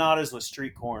empanadas with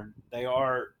street corn. They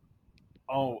are,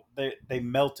 they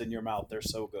melt in your mouth. They're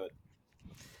so good.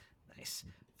 Nice.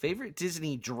 Favorite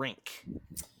Disney drink?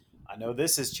 I know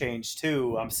this has changed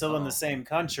too. I'm still in the Uh-oh. same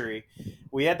country.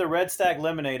 We had the Red Stag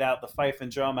Lemonade out, the Fife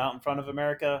and Drum out in front of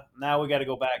America. Now we got to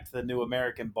go back to the new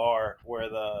American bar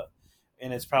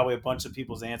and it's probably a bunch of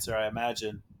people's answer, I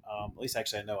imagine. At least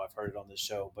actually I know I've heard it on this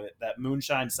show, but that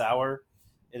moonshine sour,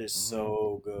 it is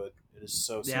so good. It is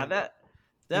so Yeah, good.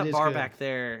 that is bar good. back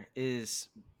there is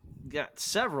got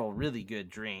several really good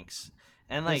drinks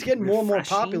and like It's getting more and more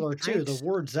refreshing popular too. drinks. The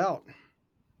word's out.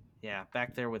 Yeah,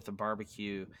 back there with the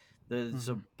barbecue. There's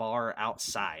a bar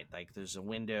outside. Like there's a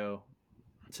window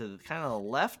to the kind of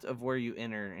left of where you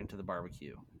enter into the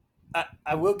barbecue.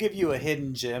 I will give you a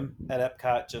hidden gem at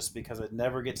Epcot just because it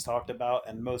never gets talked about,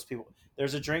 and most people.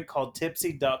 There's a drink called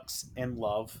Tipsy Ducks in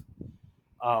Love,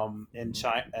 in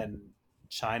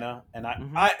China, and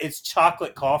it's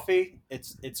chocolate coffee.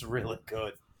 It's really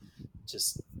good.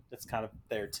 Just it's kind of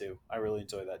there too. I really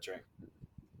enjoy that drink.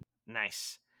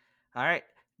 Nice. All right.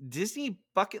 Disney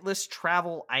bucket list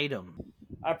travel item.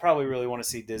 I probably really want to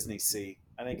see Disney Sea.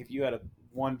 I think if you had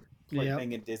one Yep.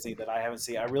 thing in Disney that I haven't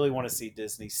seen, I really want to see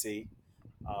Disney Sea.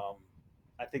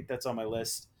 I think that's on my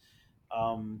list.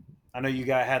 I know you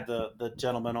guys had the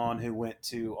gentleman on who went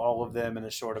to all of them in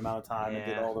a short amount of time and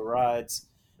did all the rides.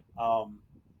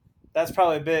 That's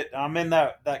probably a bit. I'm in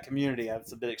that community.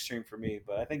 That's a bit extreme for me,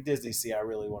 but I think Disney Sea I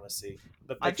really want to see.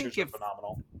 The pictures are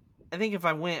phenomenal. I think if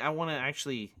I went, I want to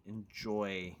actually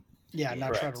enjoy. Yeah,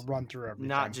 not try to Correct. run through everything.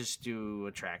 Not just do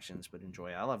attractions, but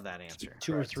enjoy. I love that answer.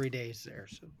 2 or Correct. 3 days there.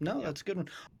 So no, Yep. that's a good one.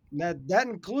 That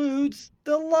includes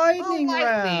the lightning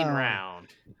round. round.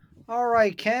 All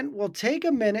right, Kent, well, take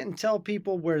a minute and tell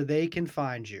people where they can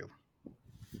find you.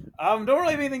 Don't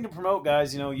really have anything to promote,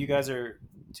 guys. You know, you guys are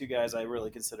two guys I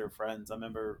really consider friends. I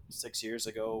remember 6 years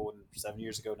ago and 7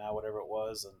 years ago now, whatever it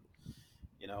was, and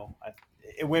you know,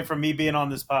 it went from me being on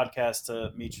this podcast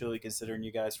to me truly considering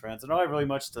you guys friends. I don't have really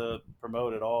much to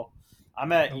promote at all.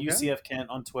 I'm at UCF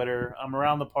Kent on Twitter. I'm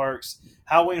around the parks.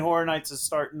 Halloween Horror Nights is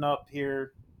starting up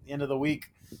here the end of the week,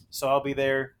 so I'll be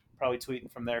there, probably tweeting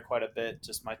from there quite a bit,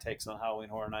 just my takes on Halloween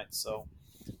Horror Nights. So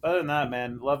other than that,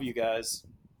 man, love you guys.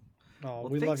 Oh, Well,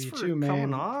 we love thanks you for too,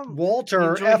 coming man. on.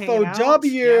 Walter, Enjoy hanging out. FOW.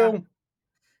 Yeah.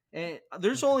 And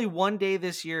there's only one day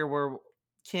this year where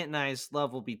Kent and I's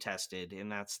love will be tested,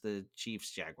 and that's the Chiefs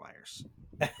Jaguars.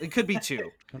 It could be 2.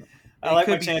 I like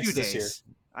my could be chances 2 this year. days.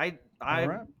 I'm All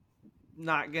right.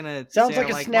 not gonna. Sounds say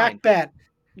like I a snack mine. bet.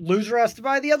 Loser has to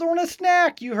buy the other one a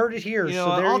snack. You heard it here. You know,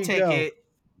 so there I'll you take go. it.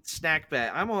 Snack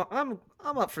bet. I'm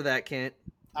up for that, Kent.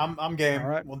 I'm game. All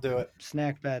right. We'll do it.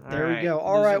 Snack bet. All There we right. go.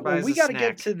 All Loser right. Well, buys we a got to get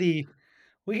snack. to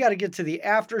the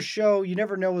after show. You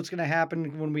never know what's going to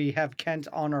happen when we have Kent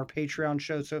on our Patreon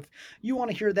show. So if you want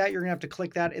to hear that, you're going to have to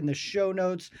click that in the show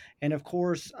notes. And of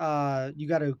course, you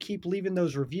got to keep leaving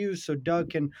those reviews so Doug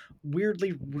can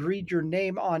weirdly read your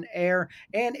name on air.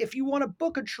 And if you want to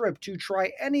book a trip to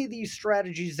try any of these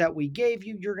strategies that we gave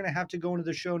you, you're going to have to go into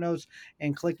the show notes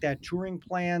and click that touring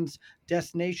plans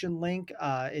destination link.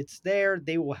 It's there.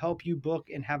 They will help you book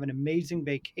and have an amazing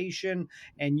vacation.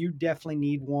 And you definitely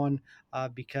need one.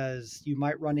 Because you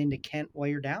might run into Kent while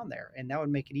you're down there, and that would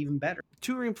make it even better.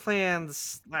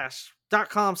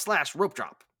 touringplans.com/rope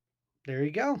drop. There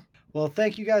you go. Well,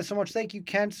 thank you guys so much. Thank you,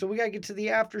 Kent. So we got to get to the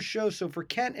after show. So for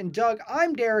Kent and Doug,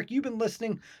 I'm Derek. You've been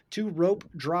listening to Rope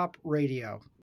Drop Radio.